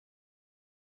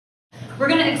We're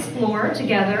going to explore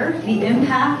together the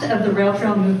impact of the rail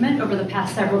trail movement over the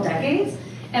past several decades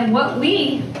and what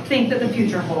we think that the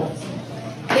future holds.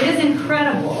 It is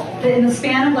incredible that in the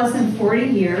span of less than 40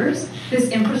 years, this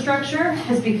infrastructure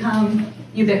has become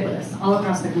ubiquitous all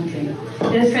across the country.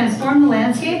 It has transformed the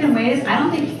landscape in ways I don't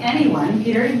think anyone,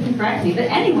 Peter, you can correct me, but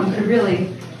anyone could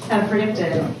really have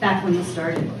predicted back when this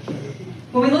started.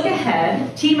 When we look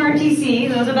ahead, Team RTC,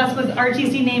 those of us with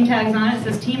RTC name tags on it,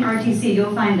 says Team RTC,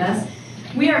 you'll find us.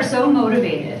 We are so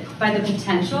motivated by the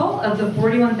potential of the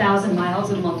 41,000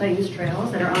 miles of multi-use trails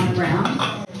that are on the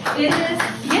ground. It is,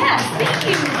 yes, thank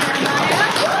you, Jeremiah.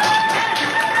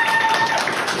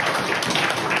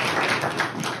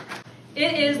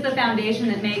 It is the foundation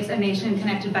that makes a nation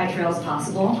connected by trails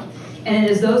possible. And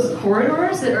it is those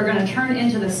corridors that are going to turn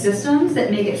into the systems that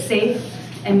make it safe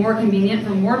and more convenient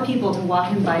for more people to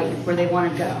walk and bike where they want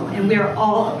to go. And we are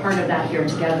all a part of that here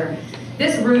together.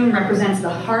 This room represents the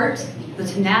heart, the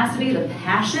tenacity, the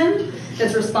passion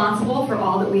that's responsible for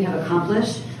all that we have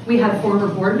accomplished. We have former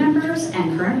board members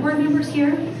and current board members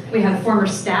here. We have former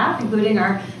staff, including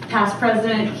our past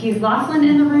president, Keith Laughlin,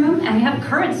 in the room, and we have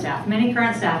current staff, many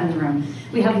current staff in the room.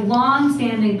 We have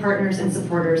long-standing partners and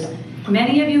supporters,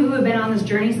 many of you who have been on this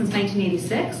journey since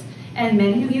 1986, and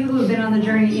many of you who have been on the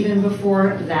journey even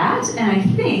before that. And I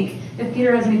think if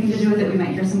Peter has anything to do with it, we might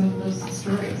hear some of those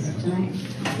stories tonight.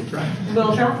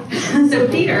 We'll try. So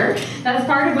Peter, that's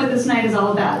part of what this night is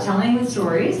all about, telling the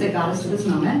stories that got us to this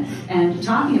moment and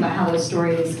talking about how those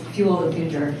stories fuel the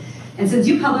future. And since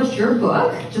you published your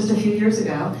book just a few years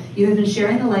ago, you have been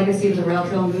sharing the legacy of the rail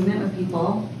trail movement with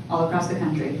people all across the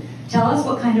country. Tell us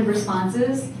what kind of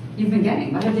responses you've been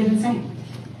getting. What have they been saying?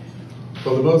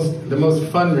 Well, the most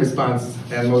fun response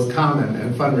and most common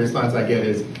and fun response I get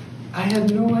is, I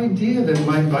had no idea that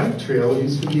my bike trail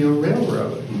used to be a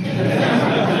railroad.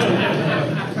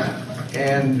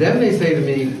 And then they say to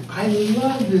me, I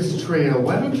love this trail.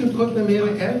 Why don't you put them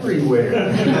in everywhere?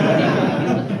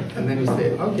 And then you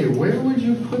say, okay, where would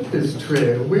you put this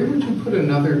trail? Where would you put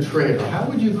another trail? How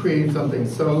would you create something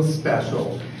so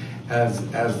special as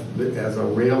a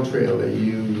rail trail that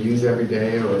you use every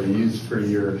day or use for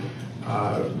your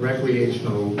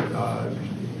recreational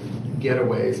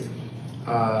getaways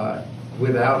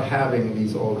without having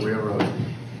these old railroads?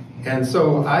 And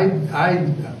so I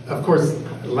of course,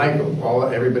 like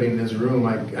everybody in this room,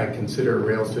 I consider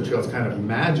Rails to Trails kind of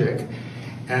magic,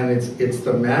 and it's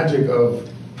the magic of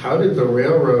how did the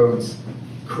railroads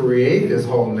create this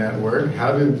whole network?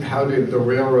 How did the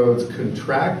railroads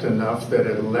contract enough that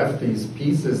it left these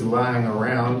pieces lying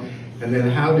around? And then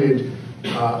how did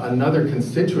another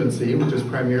constituency, which is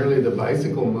primarily the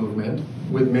bicycle movement,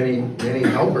 with many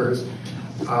helpers,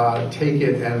 take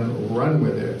it and run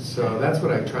with it? So that's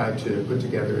what I tried to put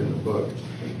together in the book.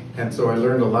 And so I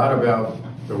learned a lot about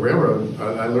the railroad.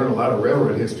 I learned a lot of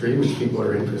railroad history, which people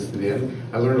are interested in.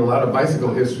 I learned a lot of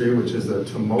bicycle history, which is a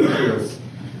tumultuous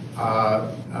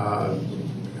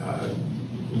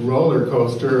roller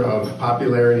coaster of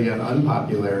popularity and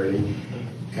unpopularity.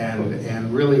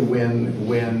 And really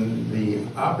when the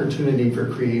opportunity for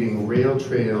creating rail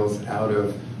trails out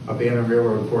of abandoned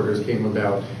railroad quarters came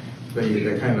about,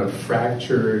 the kind of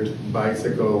fractured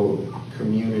bicycle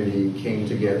community came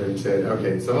together and said,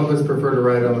 okay, some of us prefer to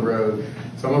ride on the road,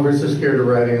 some of us are scared of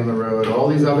riding on the road, all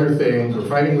these other things, we're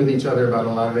fighting with each other about a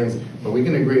lot of things, but we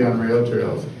can agree on rail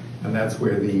trails. And that's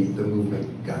where the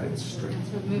movement got its start. That's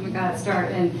where the movement got its start,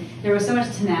 and there was so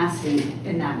much tenacity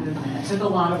in that movement. It took a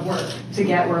lot of work to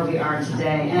get where we are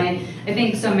today, and I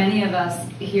think so many of us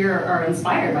here are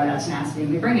inspired by that tenacity,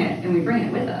 and we bring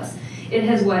it with us. It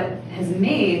has what has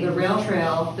made the rail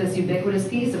trail this ubiquitous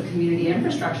piece of community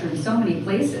infrastructure in so many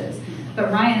places. But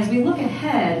Ryan, as we look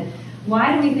ahead,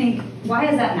 why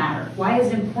does that matter? Why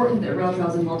is it important that rail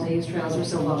trails and multi-use trails are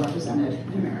so well represented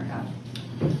in America?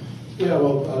 Yeah,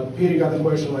 well, Peter got the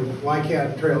question, like, why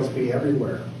can't trails be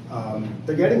everywhere?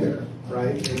 They're getting there,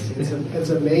 right? It's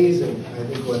amazing, I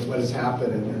think, what has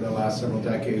happened in the last several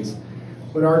decades.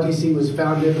 When RTC was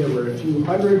founded, there were a few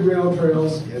hundred rail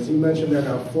trails. As you mentioned, there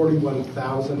are now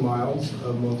 41,000 miles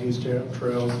of multi-use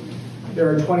trails.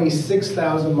 There are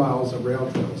 26,000 miles of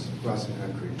rail trails across the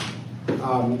country.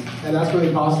 And that's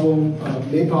really possible,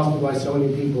 made possible by so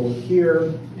many people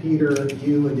here. Peter,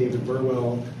 you, and David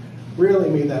Burwell really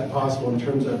made that possible in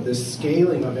terms of this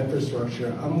scaling of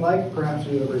infrastructure, unlike perhaps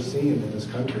we've ever seen in this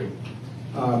country.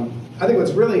 I think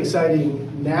what's really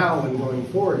exciting now and going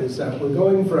forward is that we're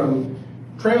going from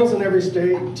trails in every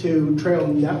state to trail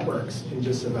networks in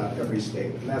just about every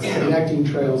state. And that's connecting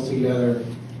trails together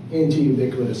into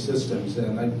ubiquitous systems.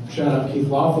 And I shout out Keith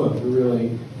Laughlin, who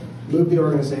really moved the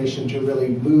organization to really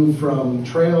move from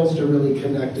trails to really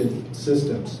connected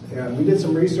systems. And we did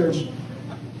some research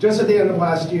just at the end of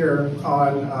last year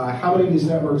on how many of these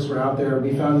networks were out there.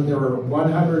 We found that there were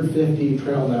 150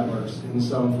 trail networks in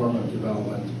some form of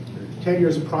development. 10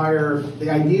 years prior, the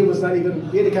idea was not even,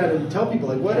 we had to kind of tell people,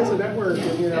 like, what is a network,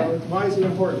 and why is it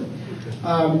important?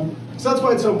 So that's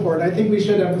why it's so important. I think we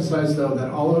should emphasize, though, that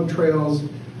although trails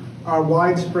are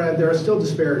widespread, there are still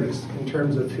disparities in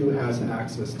terms of who has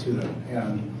access to them.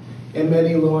 And in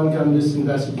many low-income,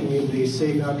 disinvested communities,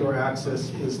 safe outdoor access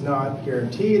is not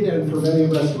guaranteed, and for many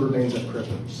of us, it remains a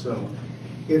privilege. So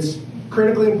it's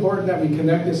critically important that we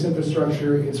connect this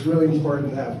infrastructure. It's really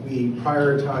important that we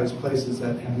prioritize places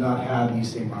that have not had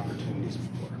these same opportunities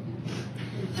before.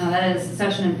 Now, that is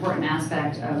such an important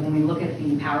aspect of when we look at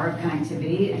the power of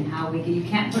connectivity and how you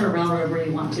can't put a railroad where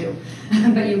you want to,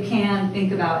 but you can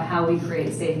think about how we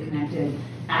create safe, connected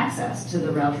access to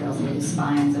the rail trails and the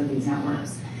spines of these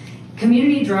networks.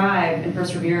 Community drive and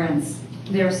perseverance,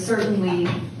 they're certainly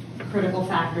critical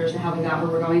factors to how we got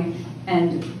where we're going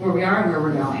and where we are and where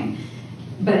we're going.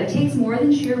 But it takes more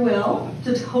than sheer will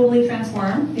to totally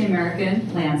transform the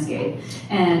American landscape.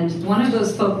 And one of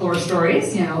those folklore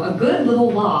stories, a good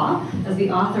little law, as the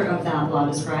author of that law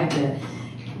described it,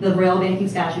 the rail banking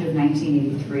statute of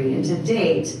 1983. And to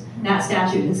date, that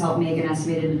statute has helped make an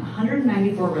estimated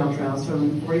 194 rail trails,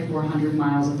 totaling 4,400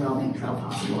 miles of rail bank trail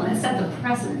possible. And it set the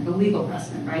precedent, the legal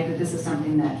precedent, right, that this is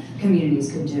something that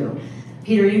communities could do.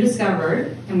 Peter, you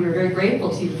discovered, and we were very grateful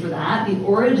to you for that, the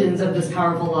origins of this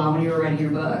powerful law when you were writing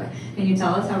your book. Can you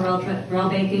tell us how rail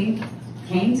banking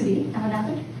came to be, how it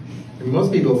happened? And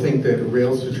most people think that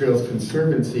Rails to Trails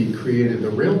Conservancy created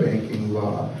the rail banking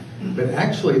law, but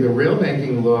actually the rail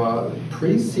banking law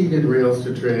preceded Rails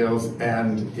to Trails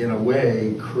and, in a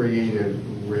way, created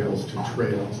Rails to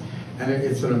Trails. And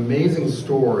it's an amazing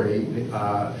story.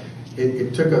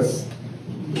 It took us,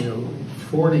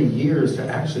 40 years to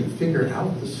actually figure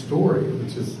out the story,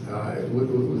 which is,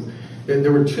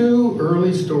 there were two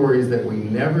early stories that we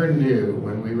never knew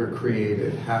when we were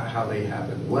created, how they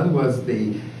happened. One was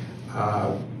the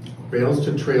Rails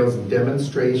to Trails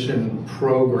demonstration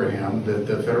program that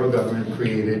the federal government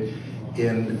created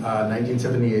in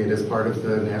 1978 as part of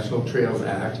the National Trails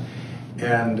Act.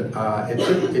 And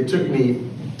it took me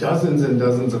dozens and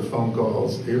dozens of phone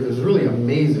calls. It was really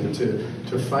amazing to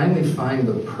finally find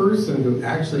the person who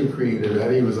actually created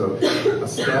it. He was a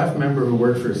staff member who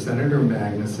worked for Senator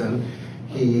Magnuson.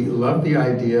 He loved the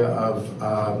idea of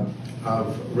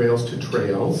Rails to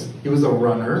Trails. He was a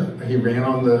runner. He ran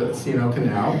on the C&O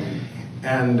Canal.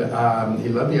 And he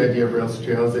loved the idea of Rails to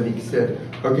Trails, and he said,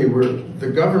 okay, the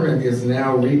government is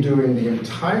now redoing the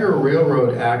entire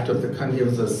Railroad Act of the country. It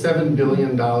was a $7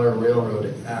 billion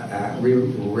Railroad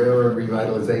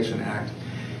Revitalization Act.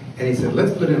 And he said,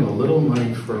 let's put in a little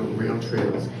money for rail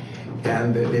trails.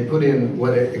 And they put in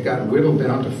it got whittled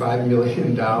down to $5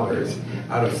 million out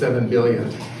of $7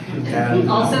 billion. And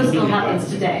also still happens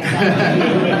today.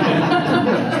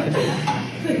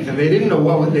 And they didn't know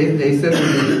what they said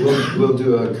we'll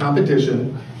do a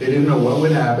competition. They didn't know what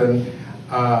would happen,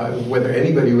 whether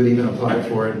anybody would even apply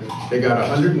for it. They got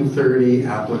 130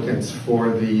 applicants for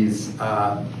this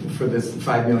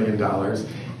 $5 million.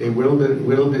 They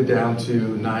whittled it down to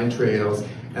 9 trails.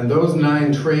 And those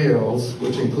 9 trails,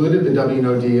 which included the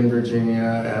WNOD in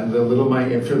Virginia and the Little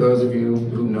Miami, for those of you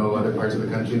who know other parts of the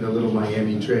country, the Little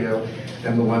Miami Trail,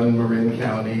 and the one in Marin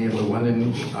County, and the one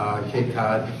in Cape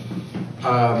Cod,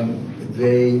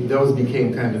 those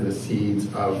became kind of the seeds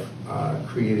of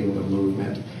creating the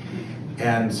movement.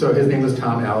 And so his name was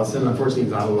Tom Allison. Unfortunately,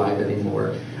 he's not alive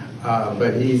anymore.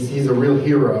 But he's a real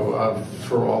hero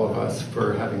for all of us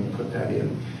for having put that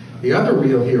in. The other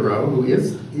real hero, who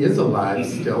is alive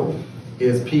still,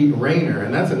 is Pete Rayner,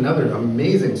 and that's another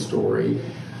amazing story.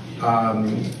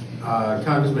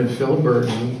 Congressman Phil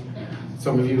Burton,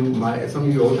 some of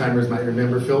you old-timers might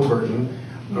remember Phil Burton,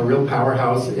 a real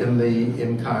powerhouse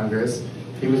in Congress.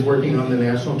 He was working on the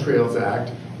National Trails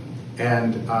Act,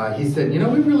 and he said, we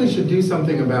really should do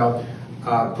something about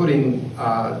figuring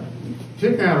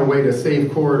out a way to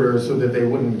save corridors so that they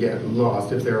wouldn't get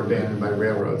lost if they're abandoned by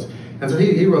railroads. And so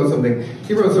he wrote something.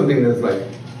 He wrote something that's like,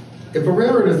 if a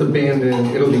railroad is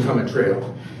abandoned, it'll become a trail.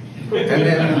 And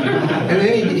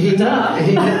then he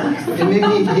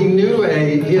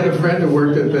had a friend who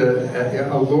worked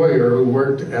a lawyer who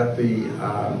worked at the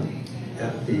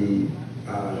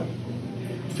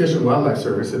Fish and Wildlife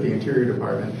Service at the Interior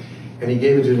Department, and he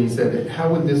gave it to him. He said, "How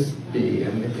would this be?"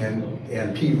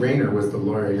 And Pete Rayner was the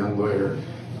lawyer, young lawyer,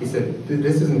 he said,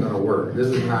 this isn't going to work. This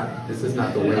is not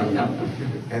the way.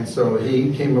 And so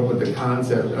he came up with the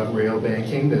concept of rail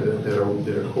banking, that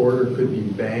a corridor could be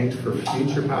banked for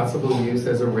future possible use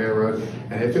as a railroad.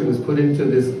 And if it was put into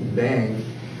this bank,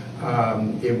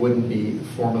 it wouldn't be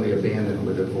formally abandoned,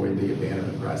 would avoid the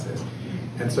abandonment process.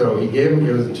 And so he gave him,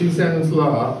 it was a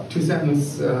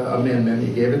two-sentence amendment.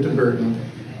 He gave it to Burton.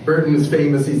 Burton was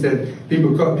famous. He said,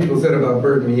 people said about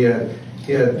Burton, he had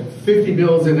 50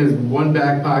 bills in his one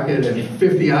back pocket and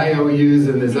 50 IOUs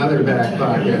in his other back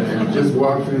pocket, and just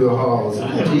walked through the halls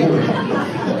dealing.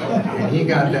 And he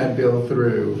got that bill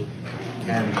through.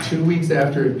 And 2 weeks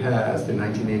after it passed, in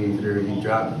 1983, he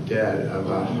dropped dead of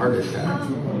a heart attack.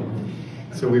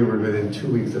 So we were within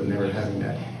 2 weeks of never having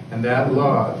that. And that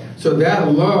law,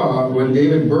 when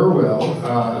David Burwell,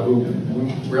 who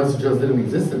Rails to Trails didn't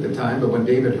exist at the time, but when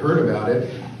David heard about it,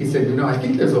 he said, I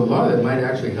think there's a law that might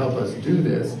actually help us do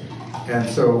this. And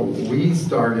so we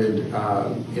started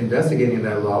investigating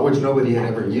that law, which nobody had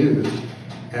ever used.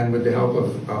 And with the help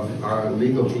of our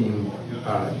legal team,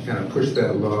 kind of pushed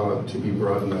that law to be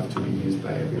broad enough to be used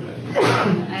by everybody.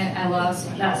 I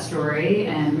love that story,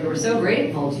 and we were so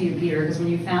grateful to you, Peter, because when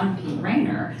you found Pete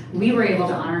Rayner, we were able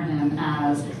to honor him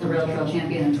as the Rail Trail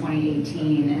Champion in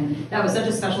 2018, and that was such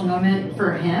a special moment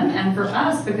for him and for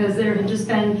us because there had just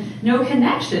been no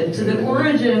connection to the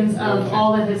origins of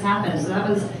all that has happened. So that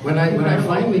was when I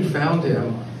finally found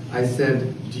him, I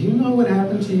said, "Do you know what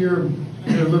happened to your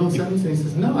little sentence?" And he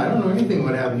says, "No, I don't know anything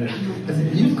what happened." I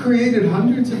said, "You've created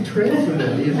hundreds of trails with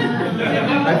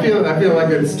that." I feel like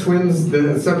it's twins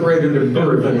that separated at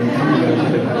birth.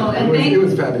 It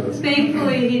was fabulous.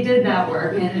 Thankfully, he did that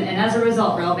work, and as a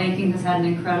result, rail banking has had an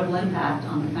incredible impact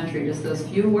on the country. Just those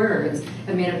few words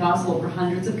have made it possible for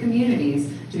hundreds of communities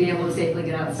to be able to safely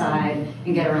get outside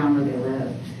and get around where they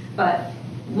live. But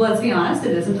let's be honest,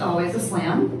 it isn't always a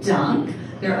slam dunk.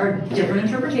 There are different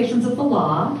interpretations of the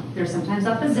law. There's sometimes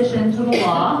opposition to the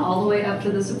law, all the way up to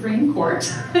the Supreme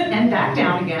Court and back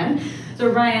down again. So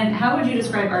Ryan, how would you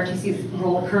describe RTC's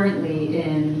role currently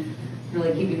in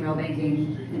really keeping rail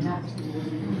banking intact?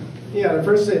 Yeah, I'd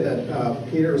first say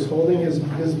that Peter is holding his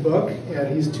book,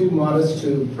 and he's too modest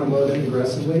to promote it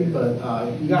aggressively, but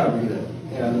you got to read it.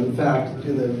 And in fact,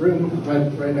 in the room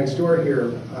right next door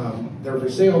here, they're for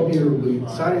sale. Peter will be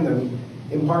signing them,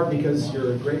 in part because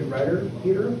you're a great writer,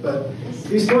 Peter, but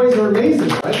these stories are amazing,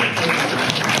 right?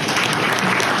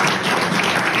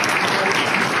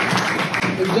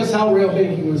 It's just how rail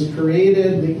banking was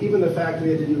created, even the fact we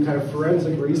had to do kind of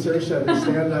forensic research to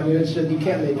understand. I mean, it's just, you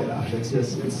can't make it up. It's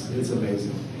just, it's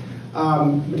amazing.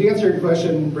 But to answer your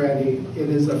question, Brandi, it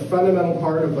is a fundamental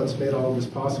part of what's made all of this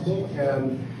possible,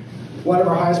 and one of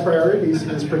our highest priorities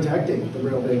is protecting the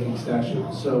rail banking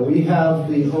statute. So we have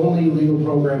the only legal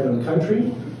program in the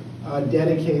country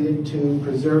dedicated to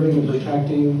preserving and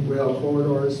protecting rail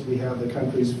corridors. We have the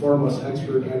country's foremost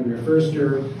expert, Andrea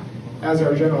Furster, as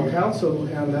our general counsel,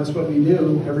 and that's what we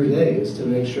do every day, is to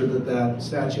make sure that that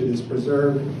statute is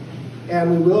preserved.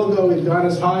 And we've gone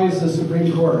as high as the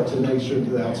Supreme Court to make sure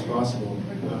that that's possible.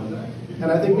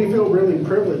 And I think we feel really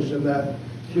privileged in that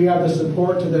we have the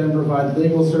support to then provide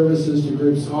legal services to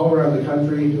groups all around the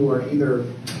country who are either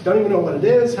don't even know what it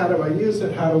is, how do I use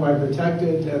it, how do I protect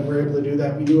it, and we're able to do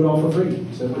that. We do it all for free,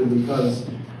 simply because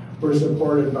we're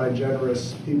supported by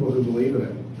generous people who believe in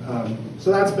it.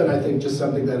 So that's been, I think, just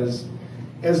something that is,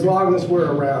 as long as we're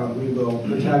around, we will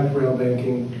protect rail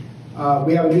banking.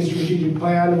 We have a new strategic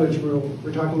plan, which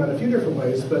we're talking about in a few different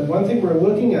ways, but one thing we're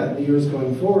looking at in the years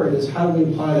going forward is how do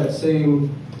we apply that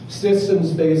same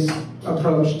systems-based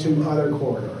approach to other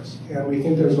corridors. And we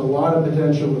think there's a lot of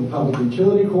potential in public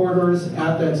utility corridors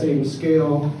at that same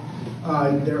scale.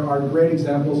 There are great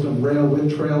examples of rail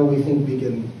with trail. We think we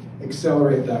can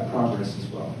accelerate that progress as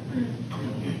well.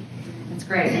 That's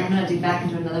great. And I'm going to dig back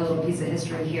into another little piece of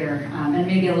history here, and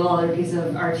maybe a little other piece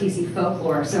of RTC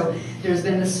folklore. So there's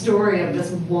been the story of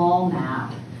this wall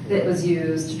map that was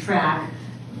used to track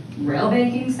rail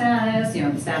banking status,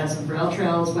 the status of rail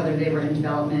trails, whether they were in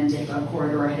development, if a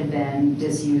corridor had been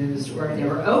disused, or if they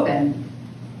were open.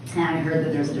 And I heard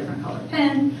that there's a different color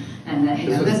pin, and that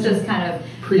this just kind of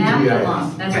mapped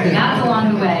along. That's right, mapped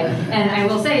along the way. And I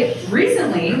will say,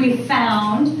 recently we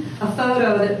found a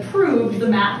photo that proved the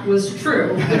map was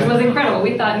true, which was incredible.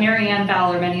 We thought Mary Ann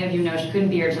Fowler, many of you know, she couldn't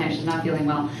be here tonight, she's not feeling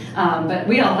well, but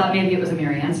we all thought maybe it was a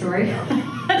Mary Ann story.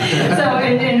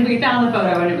 And we found the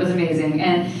photo, and it was amazing.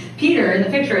 And Peter, in the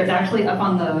picture, it's actually up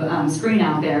on the screen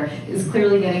out there, is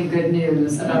clearly getting good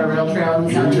news about a rail trail in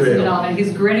the southeast development.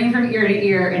 He's grinning from ear to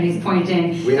ear, and he's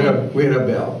pointing. We had a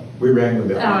bell. We rang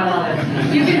the bell. Oh, I love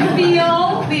it. You can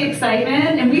feel the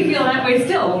excitement, and we feel that way way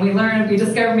still. When we learn, we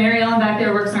discover, Mary Ellen back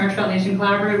there works in our Trail Nation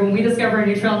Collaborative. When we discover a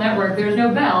new trail network, there's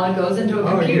no bell. It goes into a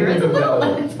computer. It's a little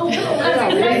less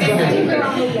exciting.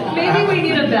 Maybe we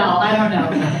need a bell. I don't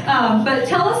know. But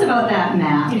tell us about that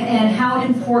map and how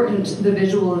important the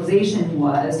visualization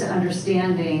was to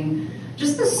understanding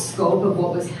just the scope of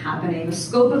what was happening, the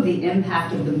scope of the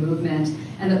impact of the movement,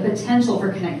 and the potential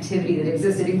for connectivity that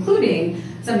existed, including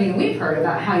something we've heard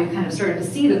about how you kind of started to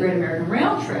see the Great American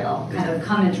Rail Trail kind of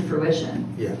come into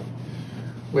fruition. Yeah.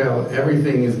 Well,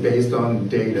 everything is based on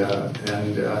data,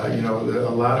 and you know,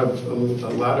 a lot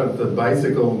of the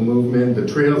bicycle movement, the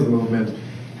trails movement,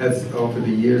 has over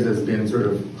the years has been sort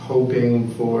of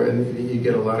hoping for, and you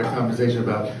get a lot of conversation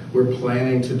about, we're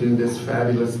planning to do this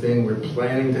fabulous thing, we're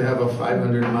planning to have a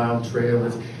 500-mile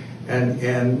trail,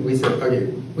 and we said,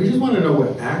 okay, we just want to know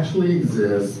what actually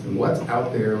exists and what's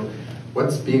out there,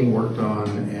 what's being worked on,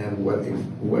 and what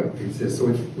exists. So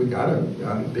we got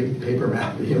a big paper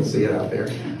map, you'll see it out there,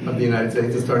 of the United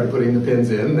States, and started putting the pins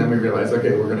in. Then we realized,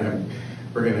 okay, we're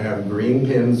going to have green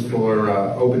pins for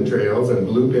open trails, and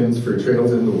blue pins for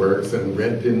trails in the works, and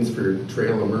red pins for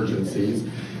trail emergencies,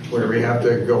 where we have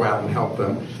to go out and help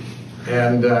them.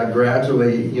 And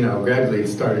gradually it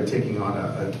started taking on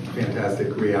a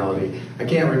fantastic reality. I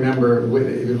can't remember,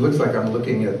 it looks like I'm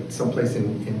looking at someplace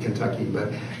in Kentucky, but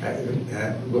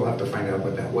we'll have to find out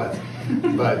what that was.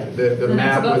 But the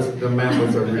map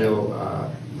was a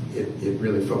real, it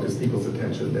really focused people's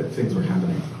attention that things were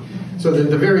happening. So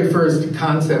the very first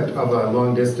concept of a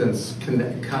long-distance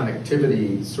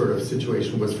connectivity sort of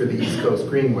situation was for the East Coast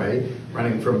Greenway,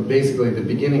 running from basically the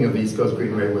beginning of the East Coast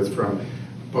Greenway was from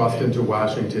Boston to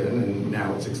Washington, and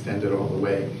now it's extended all the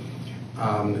way.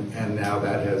 And now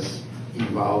that has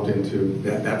evolved into,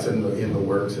 that's in the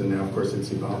works, and now of course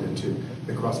it's evolved into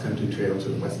the cross-country trail to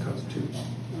the West Coast too.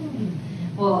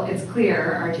 Well, it's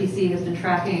clear RTC has been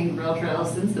tracking rail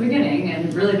trails since the beginning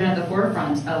and really been at the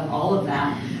forefront of all of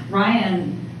that.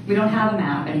 Ryan, we don't have a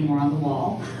map anymore on the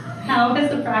wall. How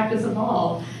has the practice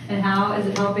evolved, and how is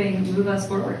it helping move us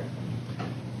forward?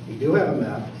 We do have a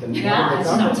map in the Yeah,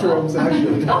 conference rooms,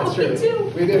 actually. Oh, me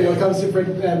too. We do. When it comes to,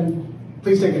 and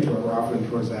please take a tour. We're offering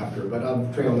tours after, but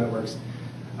of trail networks.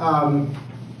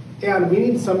 And we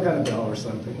need some kind of bell or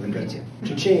something, like a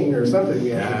cha-ching or something we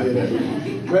have to do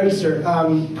to register.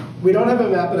 We don't have a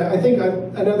map, but I think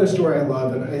another story I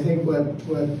love, and I think what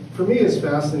for me is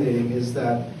fascinating is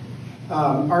that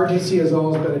RTC has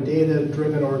always been a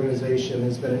data-driven organization,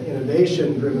 has been an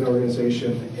innovation-driven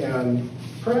organization, and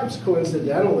perhaps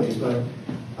coincidentally, but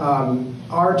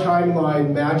our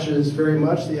timeline matches very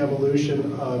much the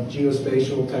evolution of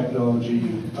geospatial technology,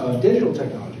 digital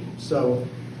technology. So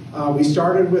we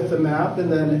started with the map, and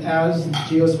then as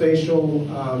geospatial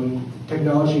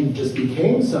technology just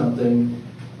became something,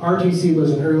 RTC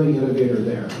was an early innovator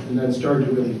there, and then started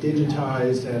to really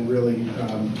digitize and really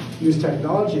use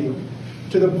technology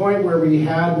to the point where we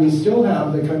still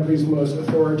have the country's most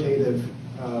authoritative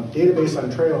database on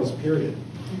trails, period.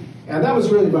 And that was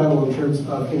really vital in terms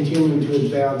of continuing to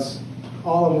advance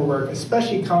all of our work,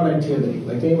 especially connectivity,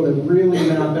 like being able to really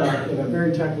map out in a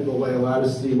very technical way, allowed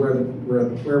us to see where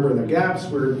were the gaps,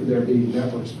 where there be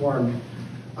networks formed.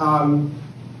 I'm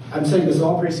saying this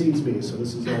all precedes me, so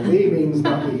this is all we means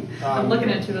not me. I'm looking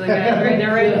at two of the guys right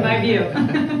there, right in my view.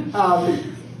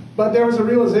 But there was a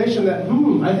realization that,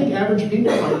 I think average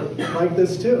people like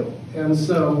this too. And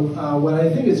so what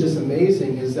I think is just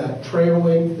amazing is that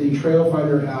TrailLink, the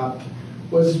Trailfinder app,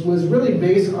 was really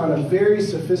based on a very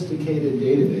sophisticated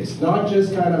database, not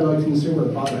just kind of a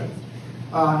consumer product.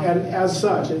 And as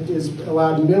such, it has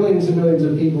allowed millions and millions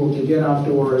of people to get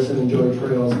outdoors and enjoy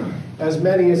trails, as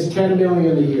many as 10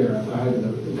 million a year at the height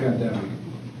of the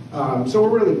pandemic. So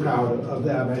we're really proud of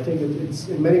that, and I think it's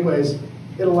in many ways,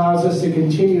 it allows us to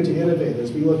continue to innovate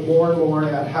as we look more and more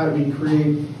at how do we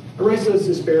erase those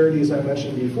disparities I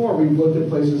mentioned before. We've looked at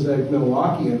places like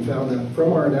Milwaukee and found that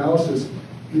from our analysis,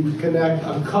 you can connect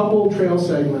a couple trail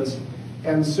segments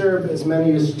and serve as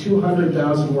many as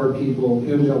 200,000 more people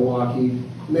in Milwaukee,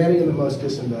 many in the most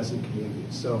disinvested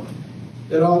communities. So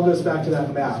it all goes back to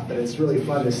that map, but it's really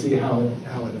fun to see how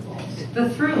it evolves. The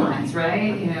through lines,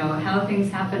 right? You know, how things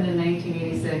happened in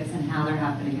 1986 and how they're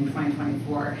happening in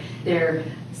 2024. They're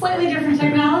slightly different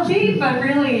technology, but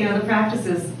really, you know, the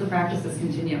practices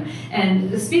continue.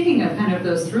 And speaking of kind of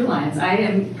those through lines, I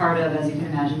am part of, as you can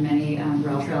imagine, many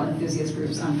rail trail enthusiast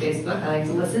groups on Facebook. I like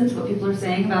to listen to what people are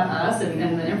saying about us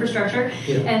and the infrastructure.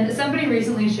 Yeah. And somebody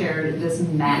recently shared this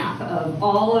map of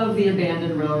all of the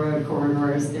abandoned railroad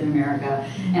corridors in America,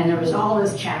 and there was all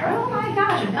this chatter, oh my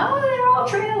gosh, and oh, they're all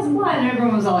trails and what, and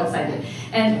everyone was all excited.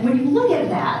 And when you look at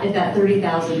that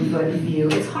 30,000 foot view,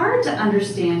 it's hard to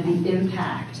understand the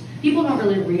impact. People don't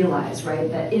really realize, right,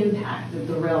 the impact that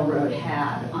the railroad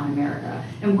had on America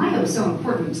and why it was so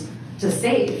important to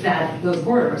save those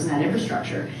corridors and that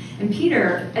infrastructure. And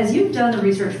Peter, as you've done the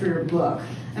research for your book,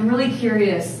 I'm really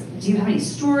curious, do you have any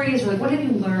stories, or like, what have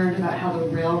you learned about how the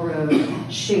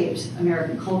railroad shaped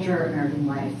American culture, American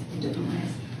life in different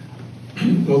ways?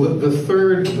 Well, the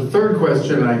third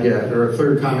question I get, or a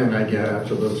third comment I get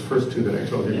after those first two that I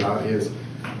told you about is,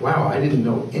 wow, I didn't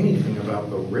know anything about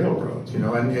the railroads, you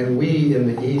know, and we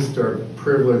in the East are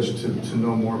privileged to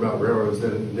know more about railroads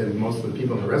than most of the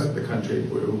people in the rest of the country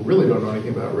who really don't know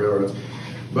anything about railroads.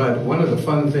 But one of the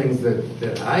fun things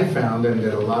that I found, and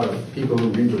that a lot of people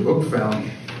who read the book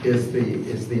found, is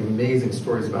the amazing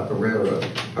stories about the railroad.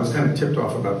 I was kind of tipped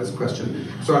off about this question,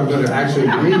 so I'm going to actually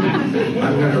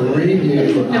read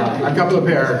you a couple of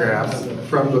paragraphs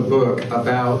from the book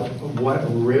about what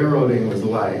railroading was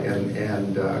like,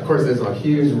 and of course there's a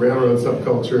huge railroad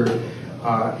subculture.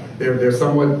 They're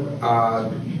somewhat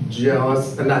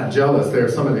jealous, not jealous, they're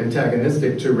somewhat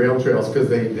antagonistic to rail trails because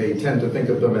they tend to think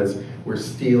of them as we're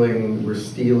stealing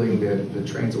the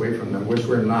trains away from them, which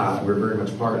we're not. We're very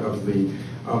much part of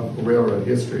railroad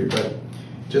history. But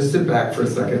just sit back for a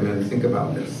second and think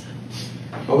about this.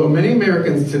 Although many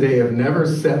Americans today have never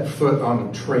set foot on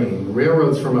a train,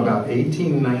 railroads from about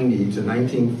 1890 to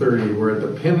 1930 were at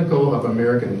the pinnacle of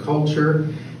American culture,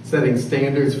 setting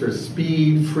standards for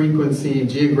speed, frequency,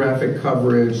 geographic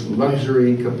coverage,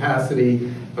 luxury,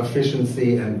 capacity,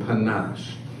 efficiency, and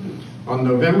panache. On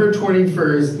November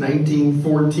 21st,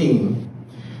 1914,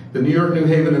 the New York, New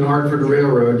Haven, and Hartford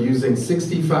Railroad, using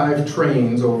 65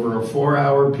 trains over a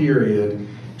 4-hour period,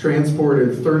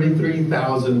 transported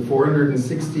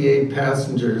 33,468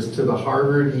 passengers to the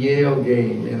Harvard-Yale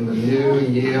game in the new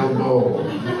Yale Bowl.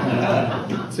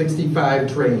 65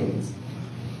 trains.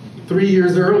 3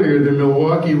 years earlier, the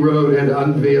Milwaukee Road had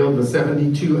unveiled the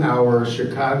 72-hour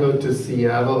Chicago to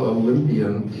Seattle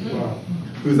Olympian,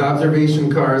 whose observation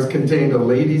cars contained a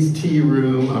ladies' tea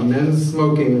room, a men's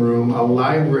smoking room, a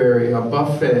library, a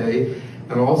buffet,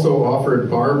 and also offered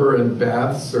barber and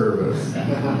bath service.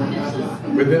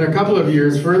 Within a couple of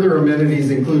years, further amenities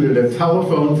included a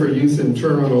telephone for use in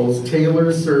terminals,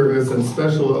 tailor service, and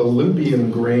special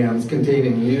Olympian grams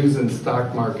containing news and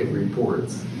stock market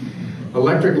reports.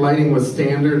 Electric lighting was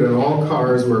standard, and all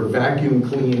cars were vacuum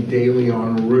cleaned daily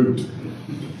en route.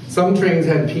 Some trains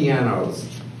had pianos,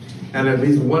 and at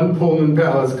least one Pullman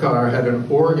Palace car had an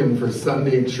organ for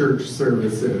Sunday church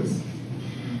services.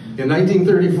 In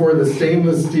 1934, the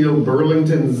stainless steel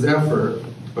Burlington Zephyr,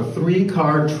 a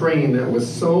 3-car train that was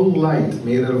so light,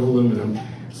 made out of aluminum,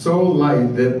 so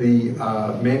light that the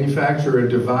manufacturer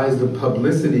devised a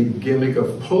publicity gimmick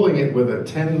of pulling it with a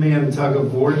 10-man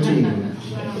tug-of-war team,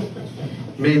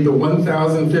 made the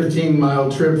 1,015-mile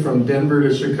trip from Denver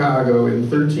to Chicago in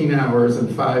 13 hours and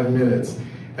 5 minutes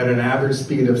at an average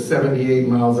speed of 78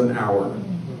 miles an hour,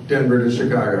 Denver to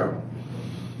Chicago.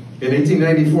 In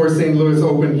 1894, St. Louis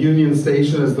opened Union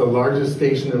Station as the largest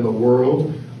station in the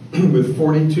world, with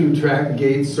 42 track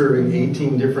gates serving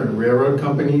 18 different railroad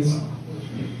companies.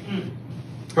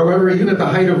 However, even at the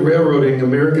height of railroading,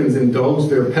 Americans indulged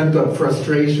their pent-up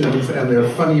frustrations and their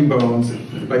funny bones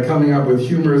by coming up with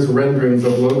humorous renderings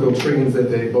of local trains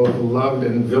that they both loved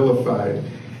and vilified.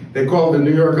 They called the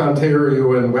New York,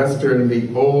 Ontario, and Western the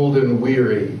old and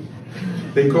weary.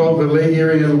 They called the Lake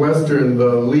Erie and Western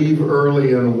the leave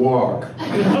early and walk.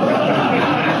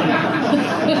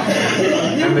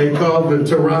 And they called the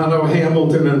Toronto,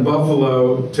 Hamilton, and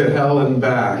Buffalo to hell and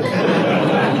back.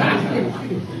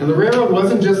 And the railroad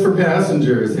wasn't just for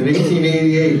passengers. In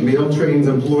 1888, mail trains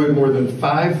employed more than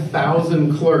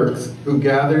 5,000 clerks who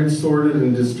gathered, sorted,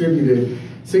 and distributed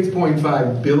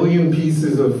 6.5 billion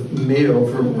pieces of mail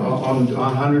on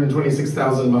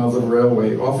 126,000 miles of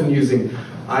railway, often using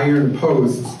iron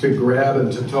posts to grab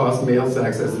and to toss mail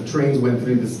sacks as the trains went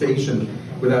through the station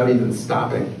without even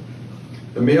stopping.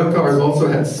 The mail cars also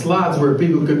had slots where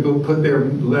people could put their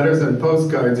letters and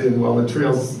postcards in while the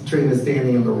train is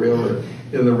standing in the railroad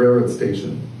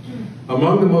station.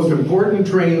 Among the most important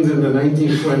trains in the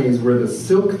 1920s were the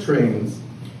silk trains,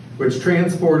 which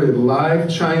transported live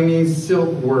Chinese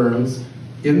silkworms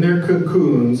in their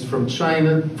cocoons from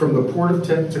China, from the port of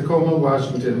Tacoma,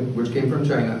 Washington, which came from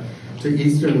China, to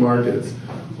eastern markets.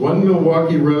 One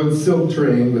Milwaukee Road silk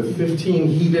train with 15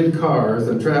 heated cars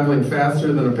and traveling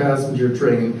faster than a passenger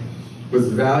train was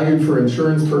valued for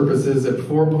insurance purposes at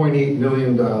 $4.8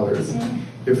 million.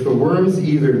 If the worms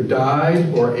either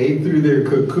died or ate through their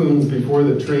cocoons before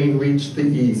the train reached the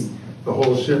east, the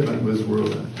whole shipment was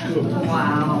ruined.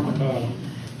 Wow.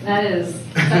 That is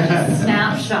such a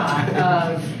snapshot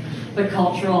of the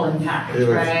cultural impact,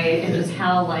 right? And just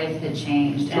how life had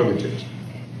changed. And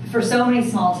for so many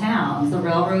small towns, the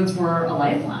railroads were a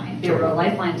lifeline. They were a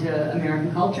lifeline to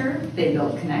American culture. They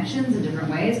built connections in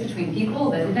different ways between people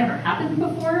that had never happened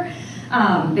before.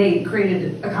 They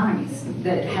created economies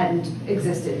that hadn't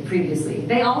existed previously.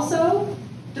 They also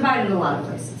divided a lot of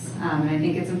places. And I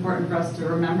think it's important for us to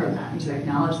remember that and to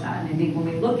acknowledge that. And I think when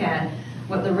we look at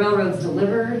what the railroads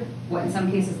delivered, what in some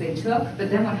cases they took, but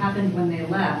then what happened when they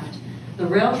left, the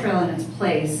rail trail in its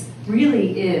place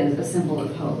really is a symbol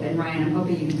of hope. And Ryan, I'm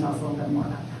hoping you can tell us a little bit more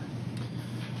about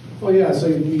that. Well, yeah, so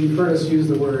you've heard us use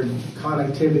the word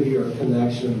connectivity or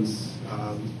connections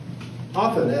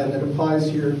often, and it applies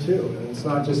here too. And it's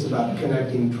not just about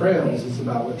connecting trails, it's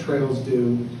about what trails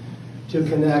do to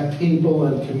connect people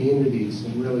and communities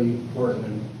in really important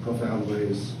and profound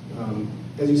ways.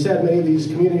 As you said, many of these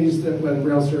communities that when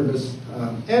rail service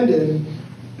ended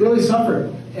really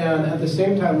suffered. And at the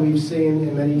same time, we've seen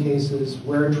in many cases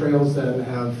where trails then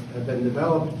have been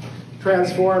developed,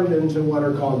 transformed into what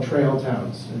are called trail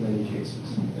towns in many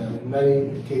cases. And in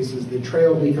many cases, the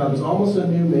trail becomes almost a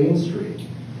new main street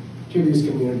to these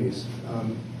communities.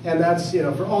 And that's,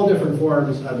 for all different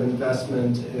forms of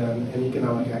investment and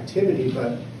economic activity.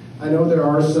 But I know there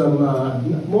are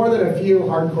some, more than a few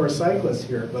hardcore cyclists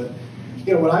here, but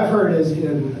what I've heard is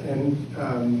in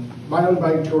my own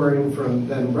bike touring from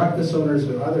then breakfast owners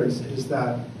and others is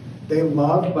that they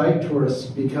love bike tourists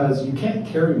because you can't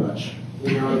carry much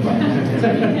when you're on a bike.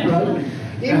 Right?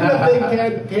 Even if they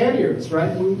can panniers,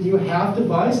 right? You have to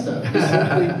buy stuff. You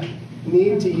simply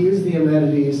need to use the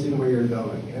amenities in where you're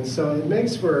going. And so it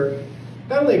makes for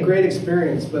not only a great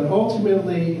experience, but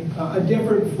ultimately a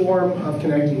different form of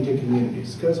connecting to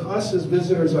communities. Because us as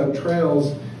visitors on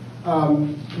trails,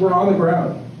 we're on the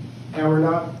ground and we're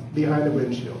not behind a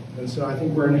windshield. And so I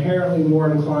think we're inherently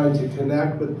more inclined to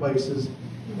connect with places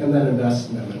and then invest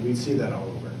in them. And we see that all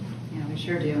over. Yeah, we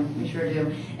sure do. We sure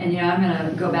do. And I'm going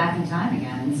to go back in time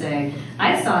again and say,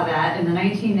 I saw that in the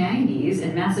 1990s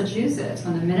in Massachusetts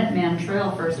when the Minuteman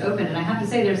Trail first opened. And I have to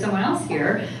say there's someone else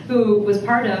here who was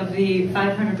part of the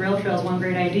 500 Rail Trails One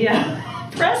Great Idea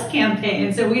press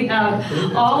campaign. So we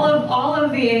have all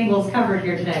of the angles covered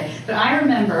here today. But I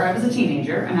remember, I was a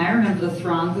teenager, and I remember the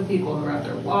throngs of people who were out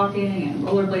there walking and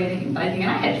rollerblading and biking,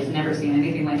 and I had just never seen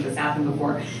anything like this happen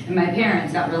before. And my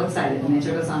parents got real excited, and they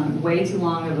took us on way too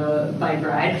long of a bike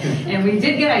ride. And we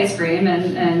did get ice cream,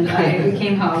 and I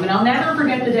came home, and I'll never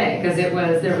forget the day, because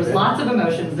there was lots of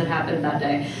emotions that happened that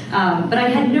day. But I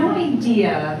had no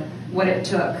idea what it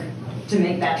took to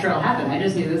make that trail happen. I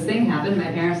just knew this thing happened.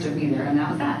 My parents took me there, and that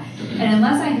was that. And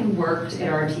unless I had worked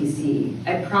at RTC,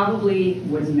 I probably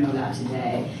wouldn't know that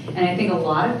today. And I think a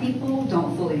lot of people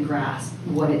don't fully grasp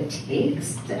what it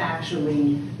takes to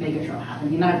actually make a trail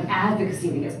happen. The amount of advocacy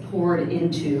that gets poured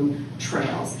into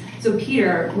trails. So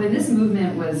Peter, when this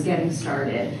movement was getting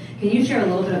started, can you share a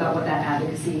little bit about what that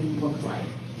advocacy looked like?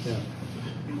 Yeah.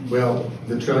 Well,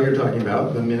 the trail you're talking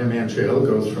about, the Minuteman Trail,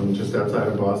 goes from just outside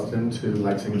of Boston to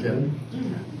Lexington,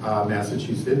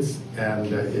 Massachusetts,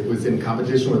 and it was in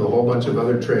competition with a whole bunch of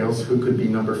other trails. Who could be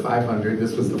number 500?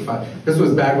 This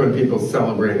was back when people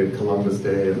celebrated Columbus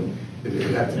Day, and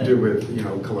it had to do with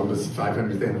Columbus'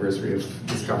 500th anniversary of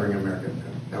discovering America.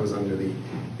 That was under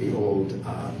the old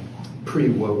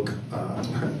pre-woke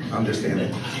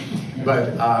understanding,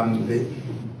 but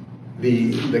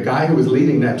The guy who was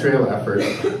leading that trail effort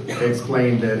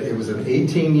explained that it was an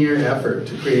 18-year effort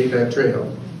to create that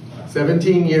trail.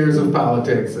 17 years of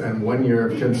politics and 1 year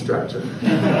of construction.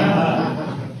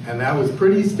 And that was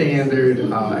pretty standard,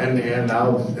 and I'm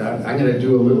going to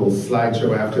do a little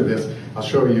slideshow after this. I'll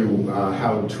show you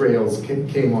how trails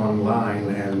came online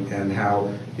and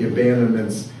how the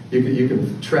abandonments, you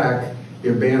can track the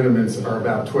abandonments are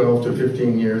about 12 to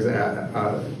 15 years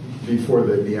before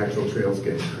the actual trails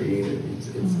get created. It's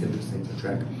interesting to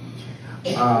track.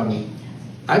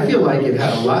 I feel like it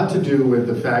had a lot to do with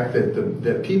the fact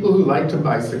that people who like to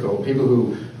bicycle, people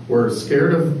who were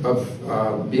scared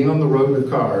of being on the road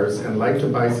with cars and liked to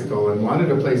bicycle and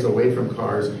wanted a place away from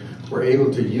cars, were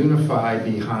able to unify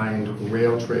behind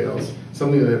rail trails,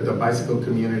 something that the bicycle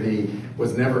community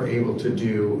was never able to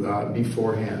do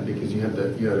beforehand, because you had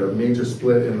a major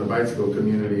split in the bicycle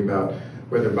community about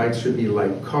whether bikes should be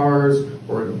like cars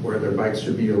or whether bikes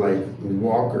should be like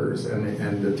walkers,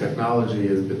 and the technology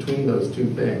is between those two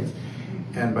things.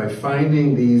 And by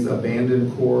finding these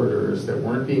abandoned corridors that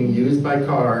weren't being used by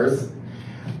cars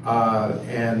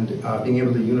and being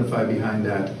able to unify behind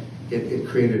that, it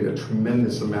created a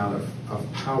tremendous amount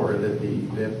of power that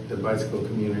the bicycle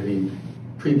community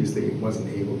previously wasn't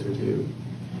able to do.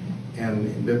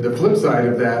 And the flip side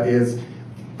of that is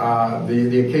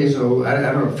the occasional, I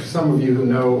don't know, for some of you who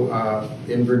know,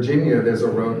 in Virginia there's a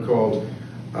road called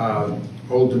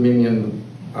Old Dominion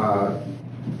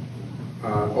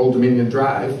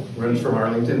Drive, runs from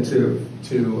Arlington to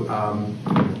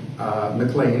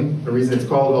McLean. The reason it's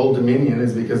called Old Dominion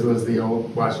is because it was the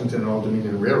old Washington Old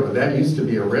Dominion Railroad. That used to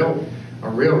be a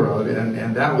railroad,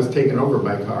 and that was taken over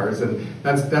by cars. And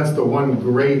that's the one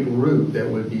great route that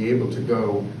would be able to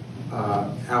go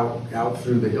out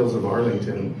through the hills of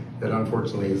Arlington that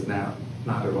unfortunately is now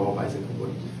not at all bicycle.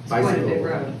 Quite a big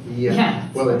road. Yeah.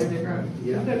 Well, it's a big road.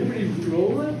 Yeah. Isn't that pretty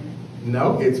rolling?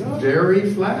 No, it's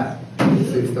very flat.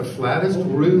 It's the flattest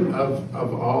route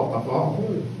of all.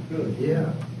 Good.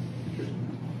 Yeah.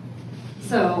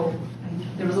 So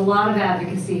there was a lot of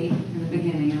advocacy in the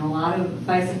beginning and a lot of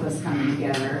bicyclists coming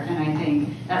together. And I think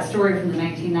that story from the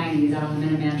 1990s out on the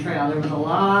Minuteman Trail, there was a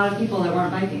lot of people that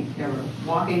weren't biking. They were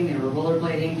walking, they were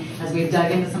rollerblading. As we've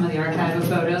dug into some of the archive of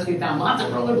photos, we found lots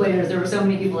of rollerbladers. There were so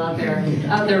many people out there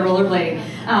rollerblading.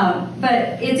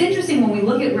 But it's interesting when we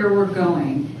look at where we're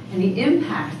going and the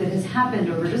impact that has happened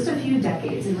over just a few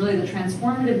decades and really the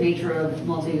transformative nature of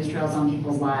multi-use trails on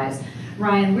people's lives.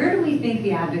 Ryan, where do we think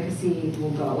the advocacy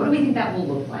will go? What do we think that will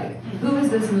look like? Who is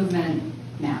this movement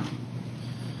now?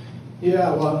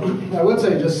 Yeah, well, I would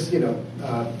say just,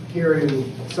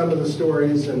 hearing some of the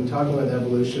stories and talking about the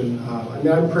evolution,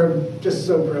 I'm just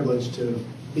so privileged to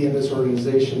be in this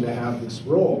organization, to have this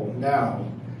role now.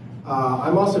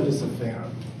 I'm also just a fan.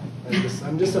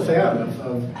 I'm just a fan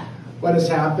of what has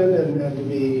happened, and to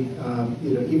be,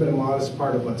 even a modest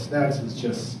part of what's next is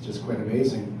just quite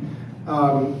amazing.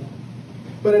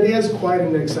 But it is quite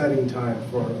an exciting time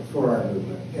for our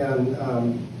movement. And,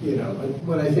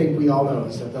 what I think we all know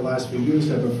is that the last few years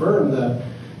have affirmed that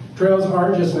trails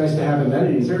aren't just nice to have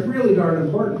amenities. They're really darn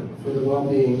important for the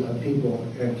well-being of people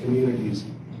and communities.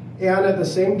 And at the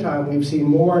same time, we've seen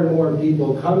more and more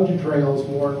people come to trails,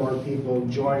 more and more people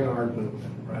join our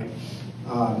movement, right?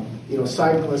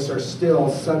 Cyclists are still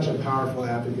such a powerful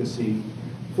advocacy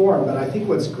form, but I think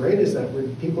what's great is that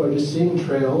people are just seeing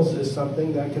trails as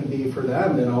something that can be for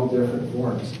them in all different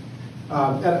forms.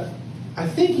 And I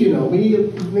think,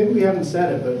 maybe we haven't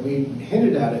said it, but we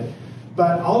hinted at it,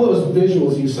 but all those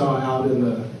visuals you saw out in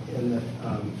the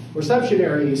reception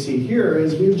area you see here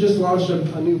is we've just launched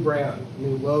a new brand, a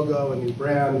new logo, a new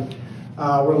brand.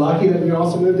 We're lucky that we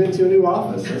also moved into a new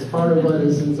office. That's part of what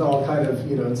is all kind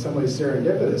of, in some ways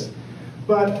serendipitous.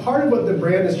 But part of what the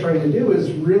brand is trying to do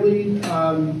is really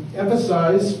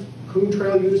emphasize who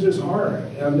trail users are.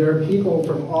 And there are people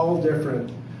from all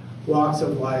different walks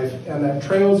of life, and that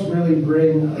trails really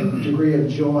bring a degree of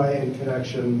joy and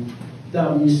connection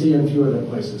that you see in few other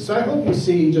places. So I hope you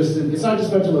see it's not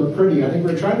just meant to look pretty. I think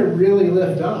we're trying to really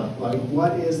lift up,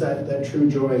 what is that true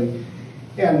joy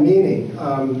and meaning.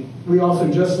 We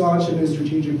also just launched a new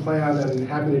strategic plan, and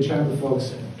happy to chat with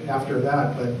folks after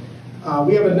that. But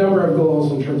we have a number of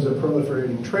goals in terms of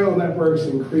proliferating trail networks,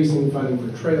 increasing funding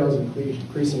for trails,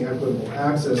 increasing equitable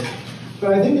access.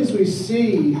 But I think as we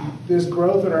see this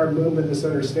growth in our movement, this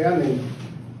understanding,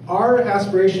 our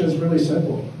aspiration is really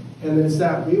simple. And it's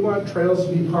that we want trails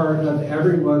to be part of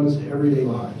everyone's everyday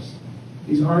lives.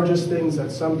 These aren't just things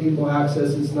that some people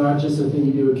access. It's not just a thing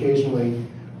you do occasionally.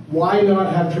 Why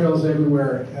not have trails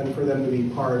everywhere and for them to be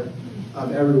part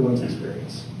of everyone's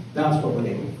experience? That's what we're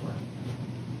aiming for.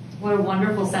 What a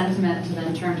wonderful sentiment to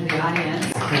then turn to the audience.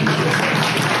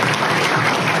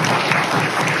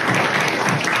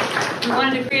 We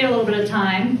wanted to create a little bit of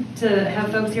time to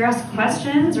have folks here ask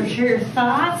questions or share your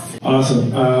thoughts.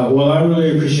 Awesome. Well, I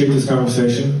really appreciate this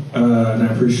conversation, and I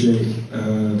appreciate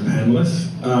the panelists.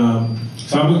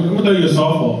 So I'm going to throw you a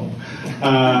softball.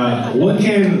 What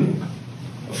can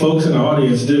folks in the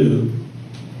audience do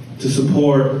to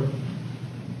support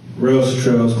Rails to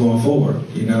Trails going forward?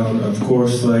 Of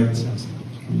course,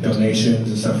 donations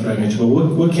and stuff of that nature. But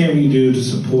what can we do to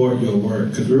support your work?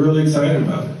 Because we're really excited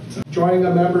about it. Joining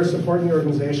a member, supporting the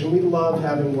organization, we love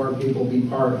having more people be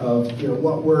part of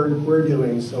what we're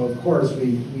doing. So of course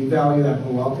we value that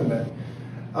and welcome it.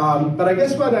 But I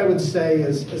guess what I would say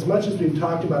is, as much as we've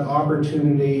talked about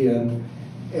opportunity and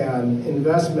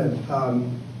investment,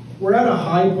 we're at a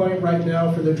high point right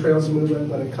now for the Trails movement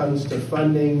when it comes to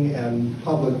funding and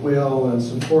public will and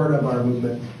support of our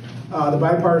movement. The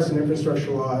bipartisan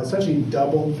infrastructure law essentially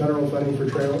doubled federal funding for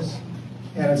trails.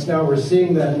 And it's now we're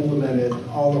seeing that implemented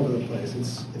all over the place.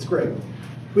 It's great.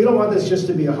 We don't want this just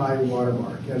to be a high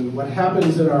watermark. And what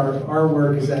happens in our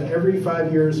work is that every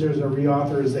 5 years there's a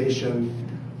reauthorization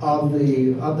of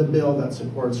the bill that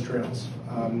supports trails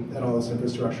and all this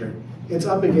infrastructure. It's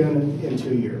up again in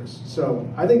 2 years. So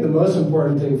I think the most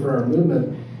important thing for our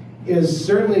movement is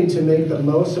certainly to make the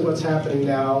most of what's happening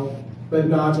now, but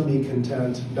not to be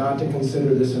content, not to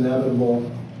consider this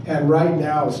inevitable, and right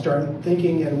now start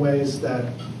thinking in ways that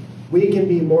we can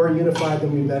be more unified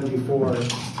than we've been before,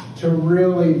 to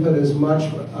really put as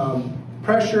much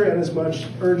pressure and as much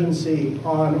urgency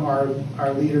on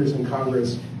our leaders in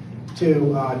Congress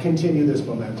to continue this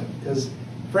momentum. Because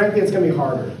frankly, it's going to be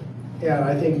harder. And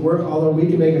I think although we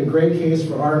can make a great case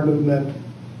for our movement,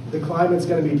 the climate's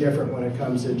going to be different when it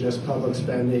comes to just public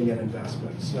spending and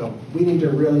investment. So we need to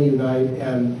really unite,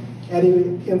 and any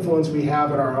influence we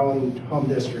have in our own home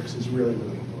districts is really,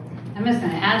 really important. I'm just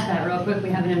going to add to that real quick. We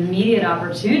have an immediate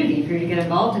opportunity for you to get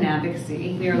involved in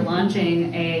advocacy. We are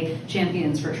launching a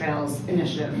Champions for Trails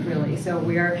initiative, really. So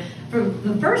we are, for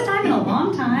the first time in a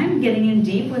long time, getting in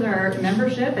deep with our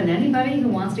membership and anybody who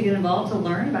wants to get involved to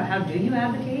learn about how do you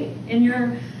advocate in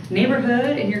your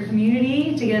neighborhood, in your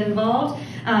community, to get involved.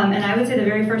 And I would say the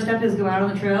very first step is go out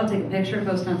on the trail, take a picture,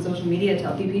 post it on social media,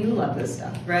 tell people you love this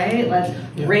stuff, right? Let's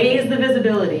raise the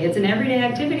visibility. It's an everyday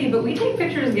activity, but we take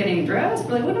pictures getting dressed.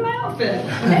 We're like, look at my outfit.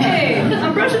 Hey,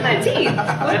 I'm brushing my teeth.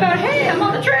 What about, hey, I'm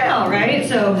on the trail, right?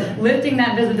 So lifting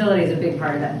that visibility is a big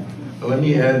part of that. Let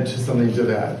me add something to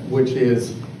that, which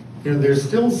is, there's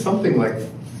still something like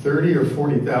 30 or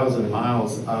 40,000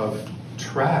 miles of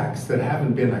tracks that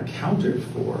haven't been accounted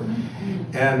for.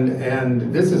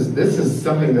 And this is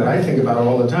something that I think about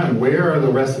all the time. Where are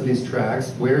the rest of these tracks?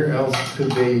 Where else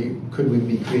could we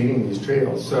be creating these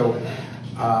trails? So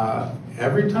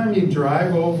every time you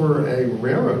drive over a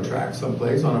railroad track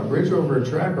someplace, on a bridge over a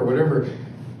track or whatever,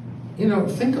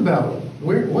 think about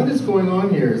what is going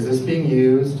on here? Is this being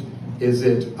used? Is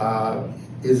it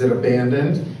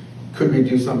abandoned? Could we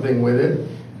do something with it?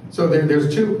 So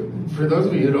there's two. For those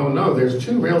of you who don't know, there's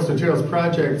 2 Rails to Trails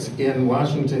projects in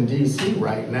Washington, D.C.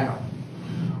 right now.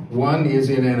 One is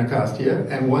in Anacostia,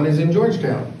 and one is in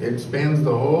Georgetown. It spans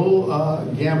the whole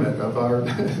gamut of our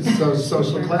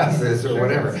social classes or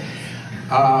whatever.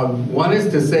 One is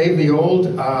to save the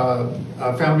old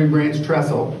Foundry Branch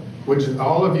trestle, which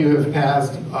all of you have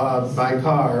passed by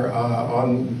car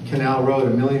on Canal Road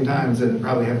a million times and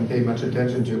probably haven't paid much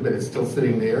attention to, but it's still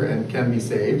sitting there and can be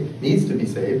saved, needs to be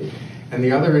saved. And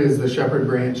the other is the Shepherd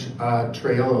Branch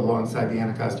Trail alongside the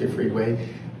Anacostia Freeway.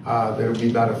 That'll be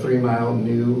about a 3-mile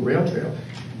new rail trail.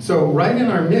 So right in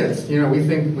our midst, we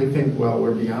think, well,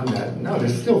 we're beyond that. No,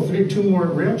 there's still 2 more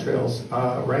rail trails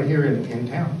right here in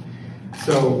town.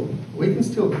 So we can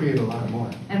still create a lot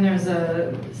more. And there's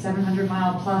a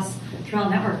 700-mile plus trail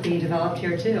network being developed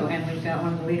here too, and we've got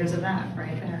one of the leaders of that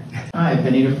right there. Hi,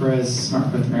 Benito Perez,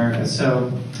 Smart Growth America.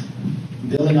 So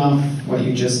building off what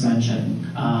you just mentioned,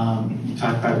 you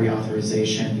talked about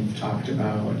reauthorization, you've talked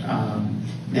about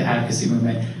the advocacy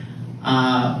movement.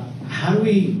 How do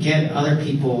we get other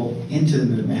people into the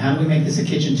movement? How do we make this a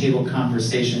kitchen table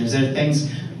conversation? Is there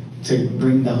things to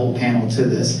bring the whole panel to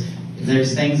this?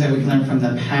 There's things that we can learn from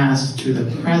the past to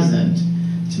the present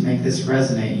to make this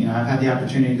resonate. I've had the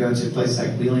opportunity to go to a place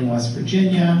like Wheeling, West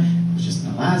Virginia. I was just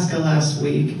in Alaska last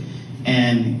week.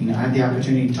 And, I had the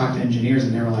opportunity to talk to engineers,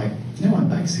 and they were like, no one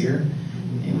bikes here.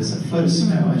 It was a foot of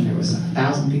snow, and there was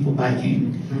 1,000 people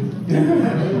biking.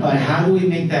 But how do we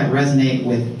make that resonate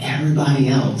with everybody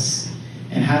else?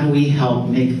 And how do we help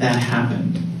make that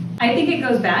happen? I think it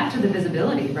goes back to the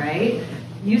visibility, right?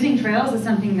 Using trails is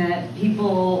something that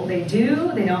people, they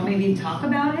don't maybe talk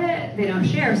about it, they don't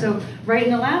share. So right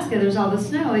in Alaska, there's all the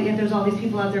snow, yet there's all these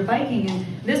people out there biking, and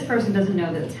this person doesn't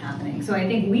know that it's happening. So I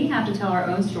think we have to tell our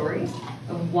own stories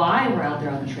of why we're out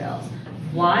there on the trails,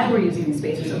 why we're using these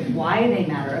spaces, of why they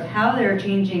matter, of how they're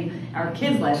changing our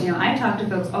kids' lives. I talk to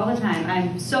folks all the time.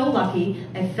 I'm so lucky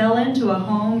I fell into a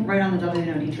home right on the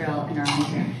WNOD trail in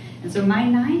Arlington. And so my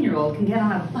 9-year-old can get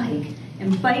on a bike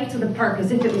and bike to the park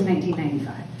as if it was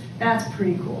 1995. That's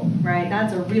pretty cool, right?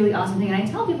 That's a really awesome thing. And I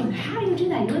tell people, how do you do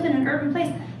that? You live in an urban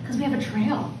place. Because we have a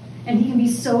trail. And he can be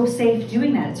so safe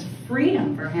doing that. It's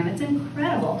freedom for him. It's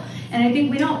incredible. And I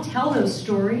think we don't tell those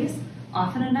stories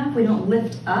often enough. We don't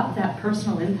lift up that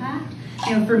personal impact.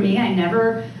 For me, I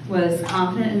never was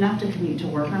confident enough to commute to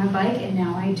work on a bike, and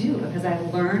now I do, because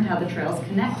I've learned how the trails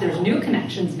connect. There's new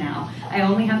connections now. I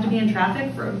only have to be in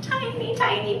traffic for a tiny,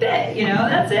 tiny bit,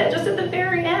 that's it, just at the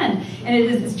very end. And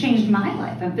it's changed my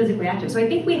life. I'm physically active. So I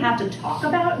think we have to talk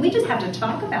about it. We just have to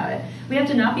talk about it. We have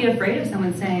to not be afraid of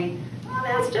someone saying,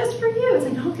 oh, that's just for you. It's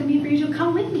like, no, it can be for you too.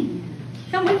 Come with me.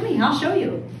 Come with me. I'll show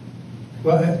you.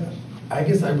 Well, I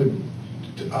guess I would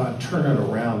turn it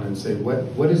around and say,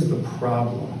 what is the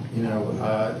problem? You know,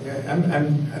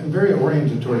 I'm very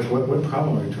oriented towards what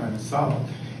problem are we trying to solve?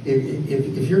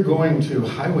 If you're going to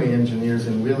highway engineers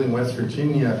in Wheeling, West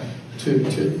Virginia,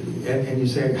 and you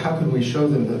say, how can we show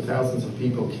them that thousands of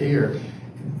people care?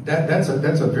 That's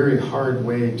a very hard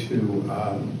way to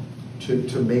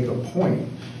make a point.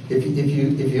 If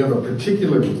you have a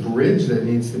particular bridge that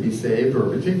needs to be saved or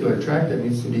a particular track that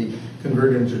needs to be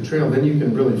converted into a trail, then you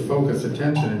can really focus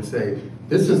attention and say,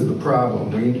 this is the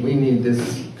problem. We need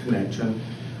this connection,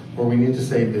 or we need to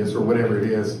save this, or whatever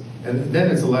it is. And then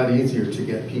it's a lot easier to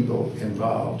get people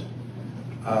involved.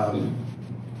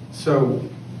 So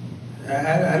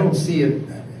I don't see it.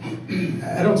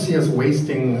 I don't see us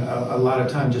wasting a lot of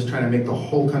time just trying to make the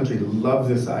whole country love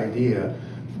this idea,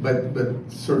 but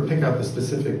sort of pick out the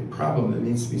specific problem that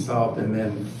needs to be solved and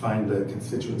then find the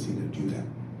constituency to do that.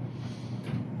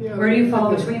 Yeah, Where do you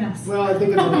fall between us? Well, I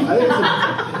think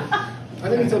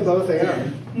it's a both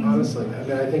and, honestly. I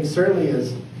mean, I think certainly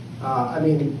is,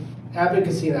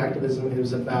 advocacy and activism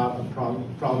is about a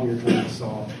problem you're trying to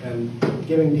solve and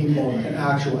giving people an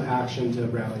actual action to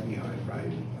rally behind,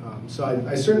 right? So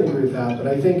I certainly agree with that, but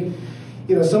I think,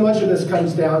 you know, so much of this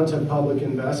comes down to public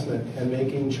investment and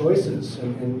making choices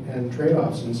and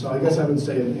trade-offs. And so I guess I would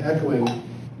say, in echoing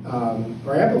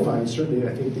or amplifying, certainly,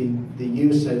 I think the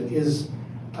use is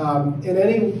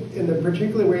in the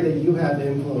particular way that you have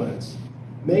influence,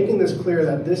 making this clear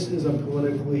that this is a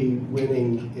politically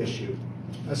winning issue,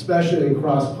 especially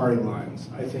across party lines,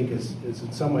 I think is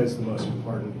in some ways the most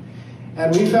important.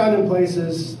 And we found in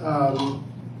places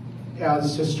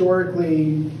as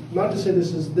historically, not to say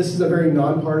this is a very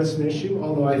nonpartisan issue,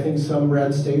 although I think some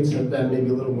red states have been maybe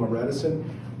a little more reticent.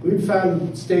 We've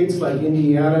found states like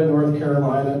Indiana, North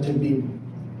Carolina to be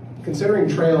considering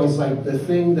trails like the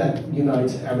thing that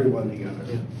unites everyone together.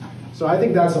 Yeah. So I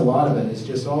think that's a lot of it, is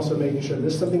just also making sure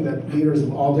this is something that leaders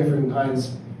of all different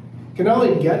kinds can not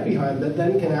only get behind, but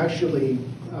then can actually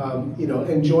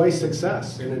enjoy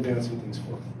success in advancing things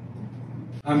forward.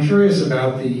 I'm curious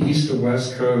about the East to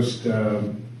West Coast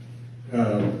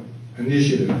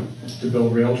initiative to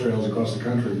build rail trails across the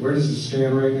country. Where does it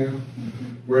stand right now?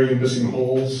 Where are you missing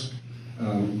holes?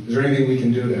 Is there anything we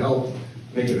can do to help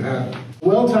make it happen?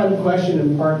 Well-timed question,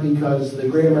 in part because the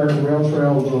Great American Rail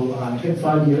Trail will hit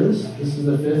 5 years. This is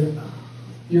the 5th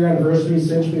year anniversary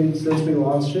since we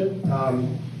launched it.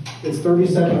 It's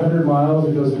 3,700 miles.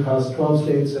 It goes across 12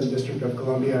 states and District of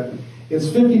Columbia. It's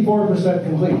 54%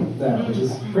 complete now, which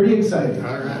is pretty exciting.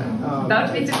 All right. About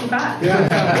to be 65. Yeah. It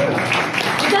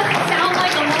doesn't sound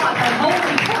like a lot, but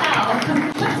holy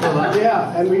cow.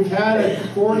 Yeah, and we've had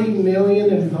 $40 million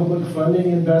in public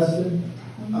funding invested.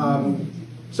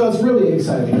 So it's really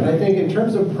exciting. And I think in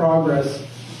terms of progress,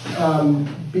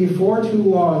 before too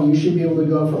long, you should be able to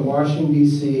go from Washington,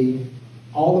 D.C.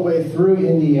 all the way through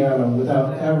Indiana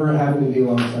without ever having to be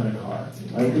alongside a car.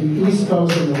 Like the East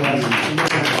Coast and the West.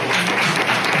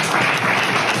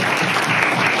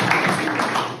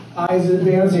 It's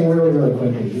advancing really, really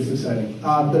quickly. It's exciting.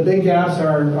 The big gaps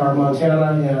are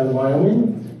Montana and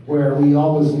Wyoming, where we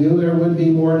always knew there would be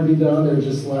more to be done. There's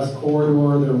just less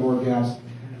corridor, there are more gaps.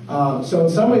 So in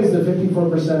some ways, the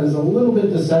 54% is a little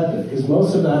bit deceptive, because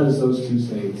most of that is those two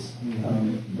states.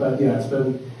 But yeah, it's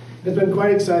been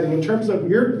quite exciting. In terms of,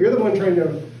 you're the one trying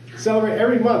to celebrate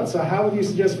every month, so how would you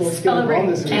suggest folks get involved in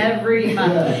this? Every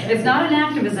month. Yeah. It's not an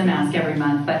activism ask every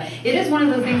month, but it is one of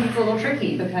those things that's a little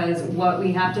tricky, because what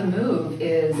we have to move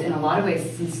is, in a lot of ways,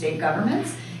 some state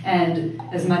governments. And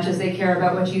as much as they care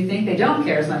about what you think, they don't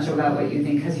care as much about what you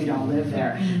think because you don't live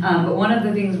there. But one of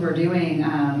the things we're doing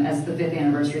as the 5th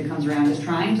anniversary comes around is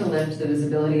trying to lift the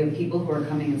visibility of people who are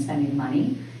coming and spending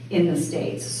money in the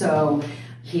states. So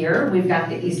here, we've got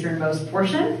the easternmost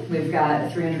portion. We've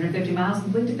got 350 miles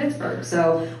complete to Pittsburgh.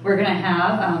 So we're going to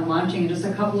have, launching in just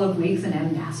a couple of weeks, an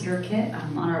ambassador kit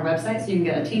on our website. So you can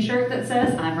get a t-shirt that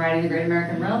says, I'm riding the Great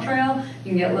American Rail Trail.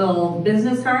 You can get little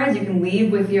business cards. You can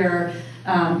leave with your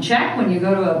check when you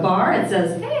go to a bar. It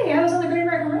says, hey, I was on the Great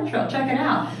American Rail Trail. Check it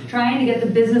out. Trying to get the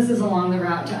businesses along the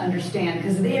route to understand,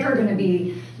 because they are going to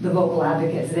be the vocal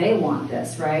advocates. They want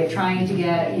this, right? Trying to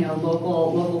get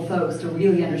local folks to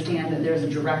really understand that there's a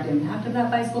direct impact of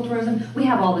that bicycle tourism. We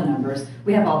have all the numbers,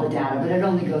 we have all the data, but it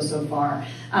only goes so far.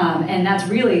 And that's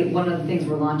really one of the things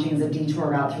we're launching, is a detour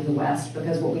route through the West,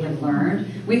 because what we have learned,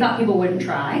 we thought people wouldn't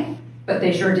try, but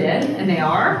they sure did, and they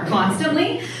are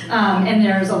constantly. And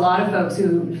there's a lot of folks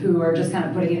who are just kind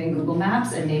of putting it in Google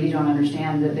Maps and maybe don't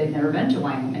understand that they've never been to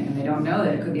Wyoming and They don't know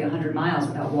that it could be 100 miles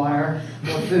without water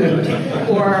or food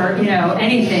or, you know,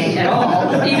 anything at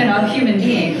all, even a human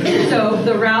being. So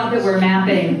the route that we're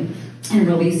mapping and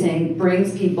releasing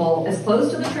brings people as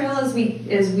close to the trail as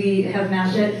we have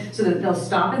mapped it, so that they'll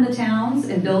stop in the towns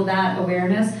and build that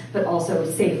awareness, but also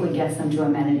safely gets them to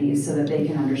amenities so that they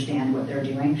can understand what they're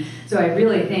doing. So I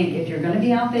really think if you're going to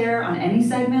be out there on any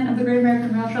segment of the Great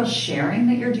American Rail Trail, sharing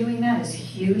that you're doing that is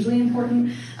hugely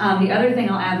important. The other thing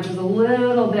I'll add, which is a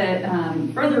little bit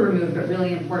further removed but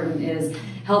really important, is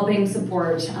helping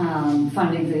support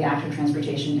funding for the Active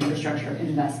Transportation Infrastructure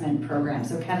Investment Program.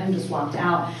 So Kevin just walked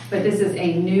out, but this is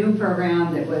a new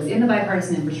program that was in the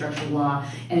bipartisan infrastructure law,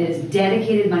 and it is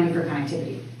dedicated money for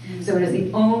connectivity. So it is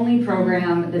the only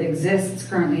program that exists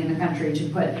currently in the country to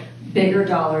put bigger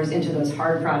dollars into those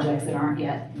hard projects that aren't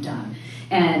yet done.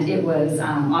 And it was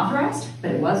authorized,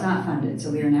 but it was not funded. So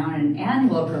we are now in an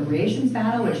annual appropriations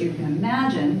battle, which you can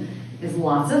imagine is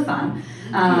lots of fun.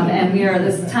 And we are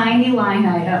this tiny line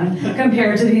item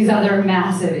compared to these other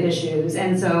massive issues.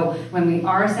 And so when we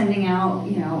are sending out,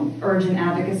 you know, urgent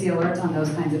advocacy alerts on those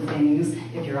kinds of things,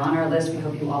 if you're on our list, we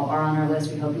hope you all are on our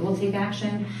list. We hope you will take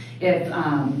action. If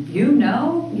you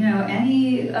know,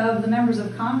 any of the members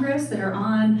of Congress that are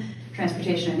on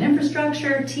transportation and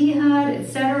infrastructure, THUD, et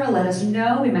cetera, let us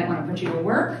know. We might want to put you to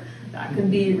work. That could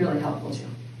be really helpful too.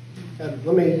 And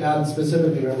let me add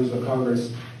specifically members of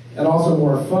Congress, and also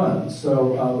more fun.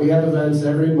 So we have events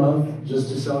every month just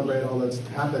to celebrate all that's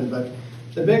happened, but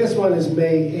the biggest one is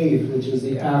May 8th, which is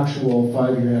the actual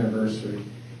 5-year anniversary.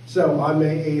 So on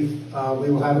May 8th,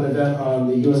 we will have an event on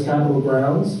the U.S. Capitol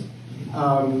grounds,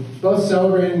 both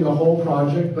celebrating the whole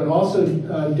project, but also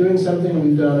doing something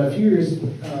we've done a few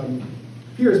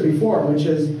years before, which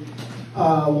is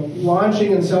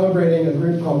launching and celebrating a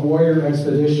group called Warrior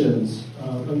Expeditions,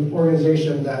 an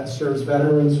organization that serves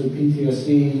veterans with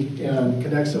PTSD and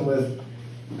connects them with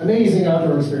amazing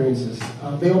outdoor experiences.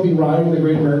 They will be riding the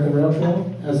Great American Rail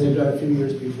Trail, as they've done a few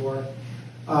years before.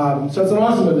 So it's an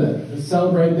awesome event. It's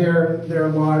celebrate their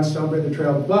launch, celebrate the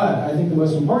trail. But I think the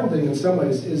most important thing in some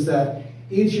ways is that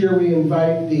each year we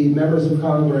invite the members of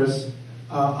Congress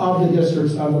of the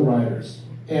districts of the riders.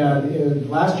 And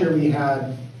last year we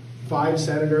had 5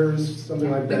 senators,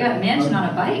 something like that. We got Manchin on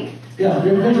a bike. Yeah,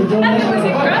 that was incredible.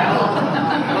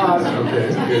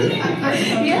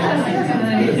 Yes.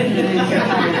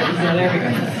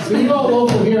 So you all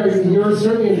local here, you're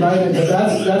certainly invited, but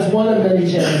that's one of many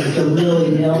chances to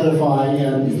really amplify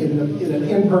and in an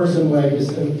in-person way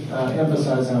just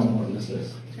emphasize how important this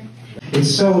is.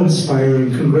 It's so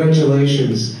inspiring.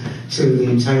 Congratulations to the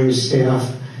entire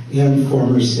staff and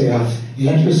former staff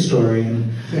and historian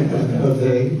of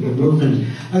the movement.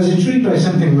 I was intrigued by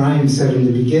something Ryan said in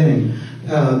the beginning,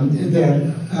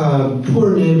 that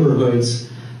poor neighborhoods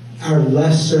are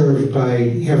less served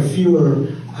have fewer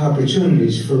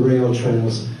opportunities for rail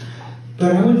trails.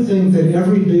 But I would think that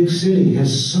every big city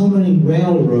has so many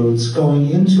railroads going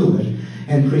into it,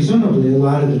 and presumably a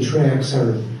lot of the tracks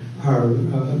are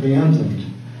abandoned.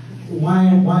 Why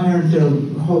aren't there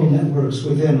whole networks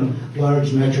within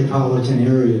large metropolitan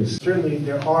areas? Certainly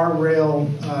there are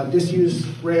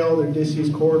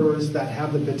disused corridors that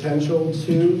have the potential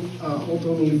to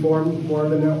ultimately form more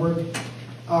of a network.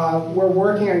 We're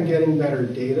working on getting better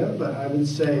data, but I would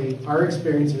say our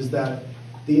experience is that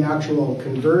the actual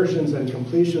conversions and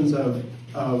completions of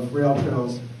rail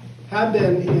trails have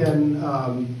been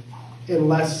in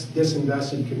less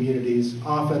disinvested communities.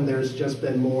 Often there's just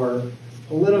been more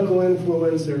political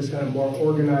influence, there's kind of more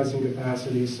organizing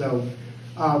capacity. So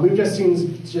we've just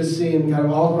seen kind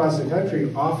of all across the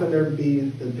country, often there'd be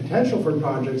the potential for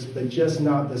projects, but just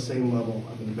not the same level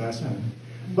of investment.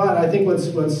 But I think what's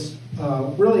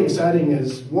really exciting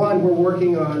is, one, we're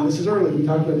working on, this is early, we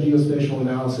talked about geospatial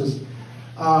analysis,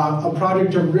 a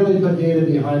project to really put data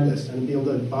behind this and be able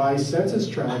to, by census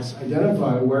tracts,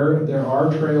 identify where there are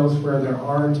trails, where there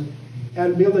aren't,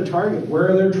 and be able to target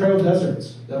where are there trail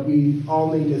deserts that we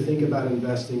all need to think about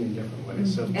investing in different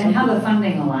ways. So and how the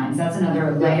funding aligns, that's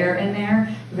another layer in there,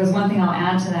 because one thing I'll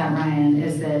add to that, Ryan,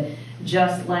 is that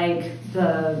just like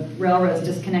the railroads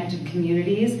disconnected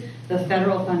communities, the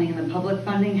federal funding and the public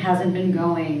funding hasn't been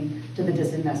going to the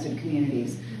disinvested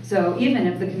communities. So even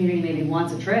if the community maybe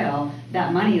wants a trail,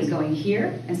 that money is going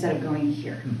here instead of going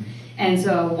here. And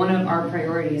so one of our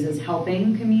priorities is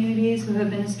helping communities who have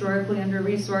been historically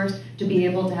under-resourced to be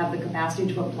able to have the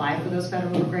capacity to apply for those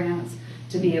federal grants,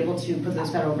 to be able to put those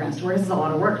federal grants to work. This is a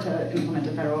lot of work to implement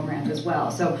a federal grant as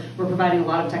well. So we're providing a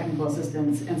lot of technical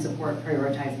assistance and support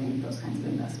prioritizing those kinds of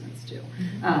investments too.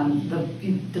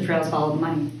 The trails follow the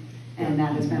money, and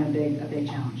that has been a big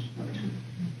challenge over time.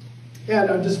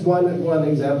 And just one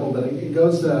example, but it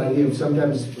goes to the idea of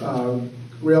sometimes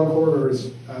rail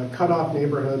corridors cut off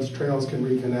neighborhoods, trails can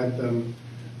reconnect them.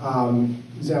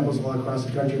 Examples all across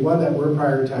the country. One that we're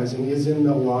prioritizing is in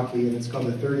Milwaukee, and it's called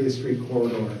the 30th Street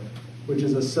Corridor, which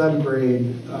is a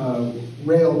subgrade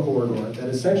rail corridor that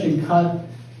essentially cut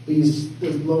this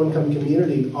low-income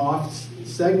community off,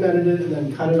 segmented it, and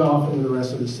then cut it off from the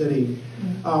rest of the city.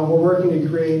 We're working to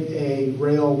create a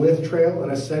rail with trail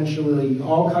and essentially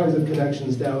all kinds of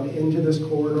connections down into this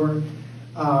corridor.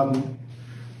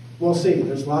 We'll see.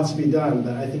 There's lots to be done,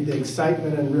 but I think the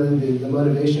excitement and really the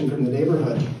motivation from the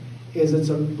neighborhood is it's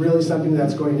really something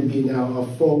that's going to be now a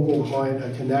focal point, a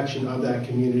connection of that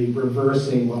community,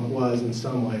 reversing what was in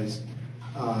some ways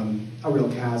a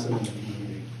real chasm in the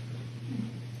community.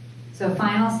 So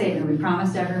final statement, we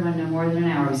promised everyone no more than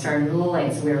an hour. We started a little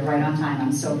late, so we were right on time.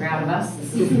 I'm so proud of us.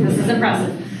 This is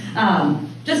impressive.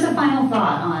 Just a final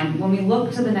thought on when we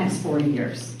look to the next 40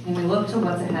 years, when we look to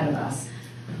what's ahead of us,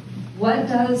 what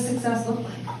does success look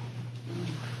like?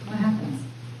 What happens?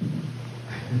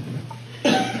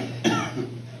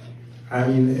 I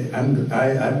mean,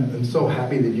 I'm so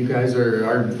happy that you guys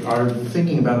are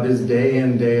thinking about this day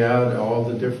in, day out, all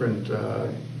the different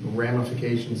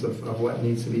ramifications of what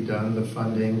needs to be done, the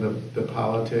funding, the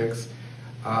politics.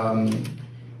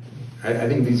 I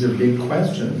think these are big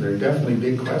questions. They're definitely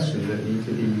big questions that need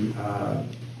to be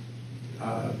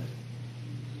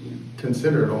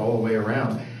considered all the way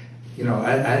around. You know,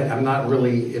 I'm not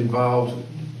really involved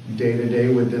day to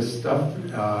day with this stuff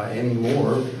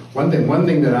anymore. One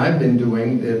thing that I've been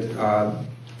doing that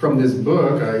from this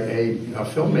book, a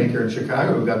filmmaker in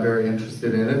Chicago got very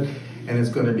interested in it, and is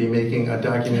going to be making a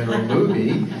documentary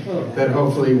movie that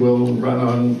hopefully will run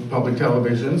on public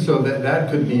television. So that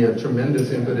could be a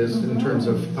tremendous impetus in terms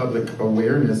of public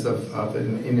awareness of it.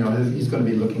 And, you know, he's going to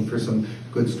be looking for some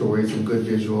good stories and good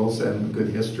visuals and good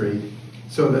history.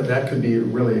 So that could be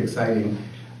really exciting.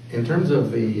 In terms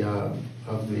of the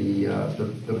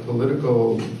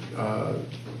political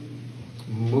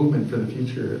movement for the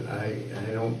future,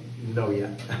 I don't know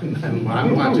yet. I'm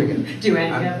watching it. Do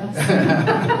any of us?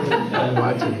 I'm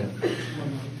watching it.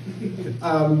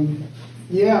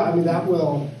 Yeah, I mean, that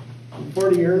will,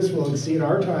 40 years will exceed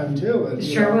our time too. And,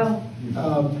 Sure will.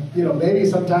 You know, maybe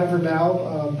sometime from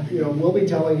now, you know, we'll be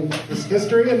telling this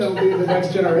history, and there'll be the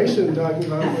next generation talking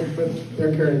about what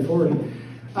they're carrying forward.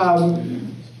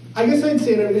 I guess I'd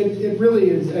say it really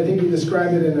is, I think you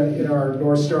described it in our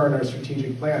North Star and our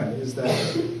strategic plan, is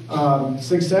that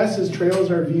success is trails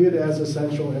are viewed as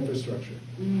essential infrastructure.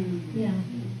 Yeah.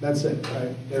 That's it,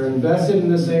 right? They're invested in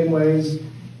the same ways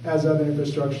as other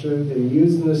infrastructure. They're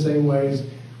used in the same ways.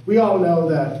 We all know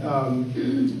that,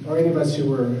 or any of us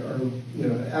who are you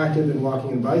know, active in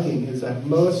walking and biking, is that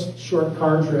most short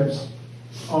car trips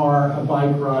are a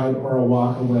bike ride or a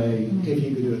walk away if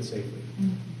you can do it safely.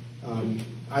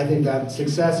 I think that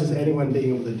success is anyone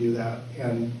being able to do that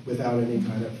and without any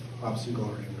kind of obstacle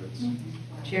or hindrance.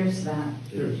 Cheers to that.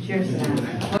 Cheers. Cheers to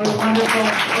that. What a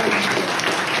wonderful.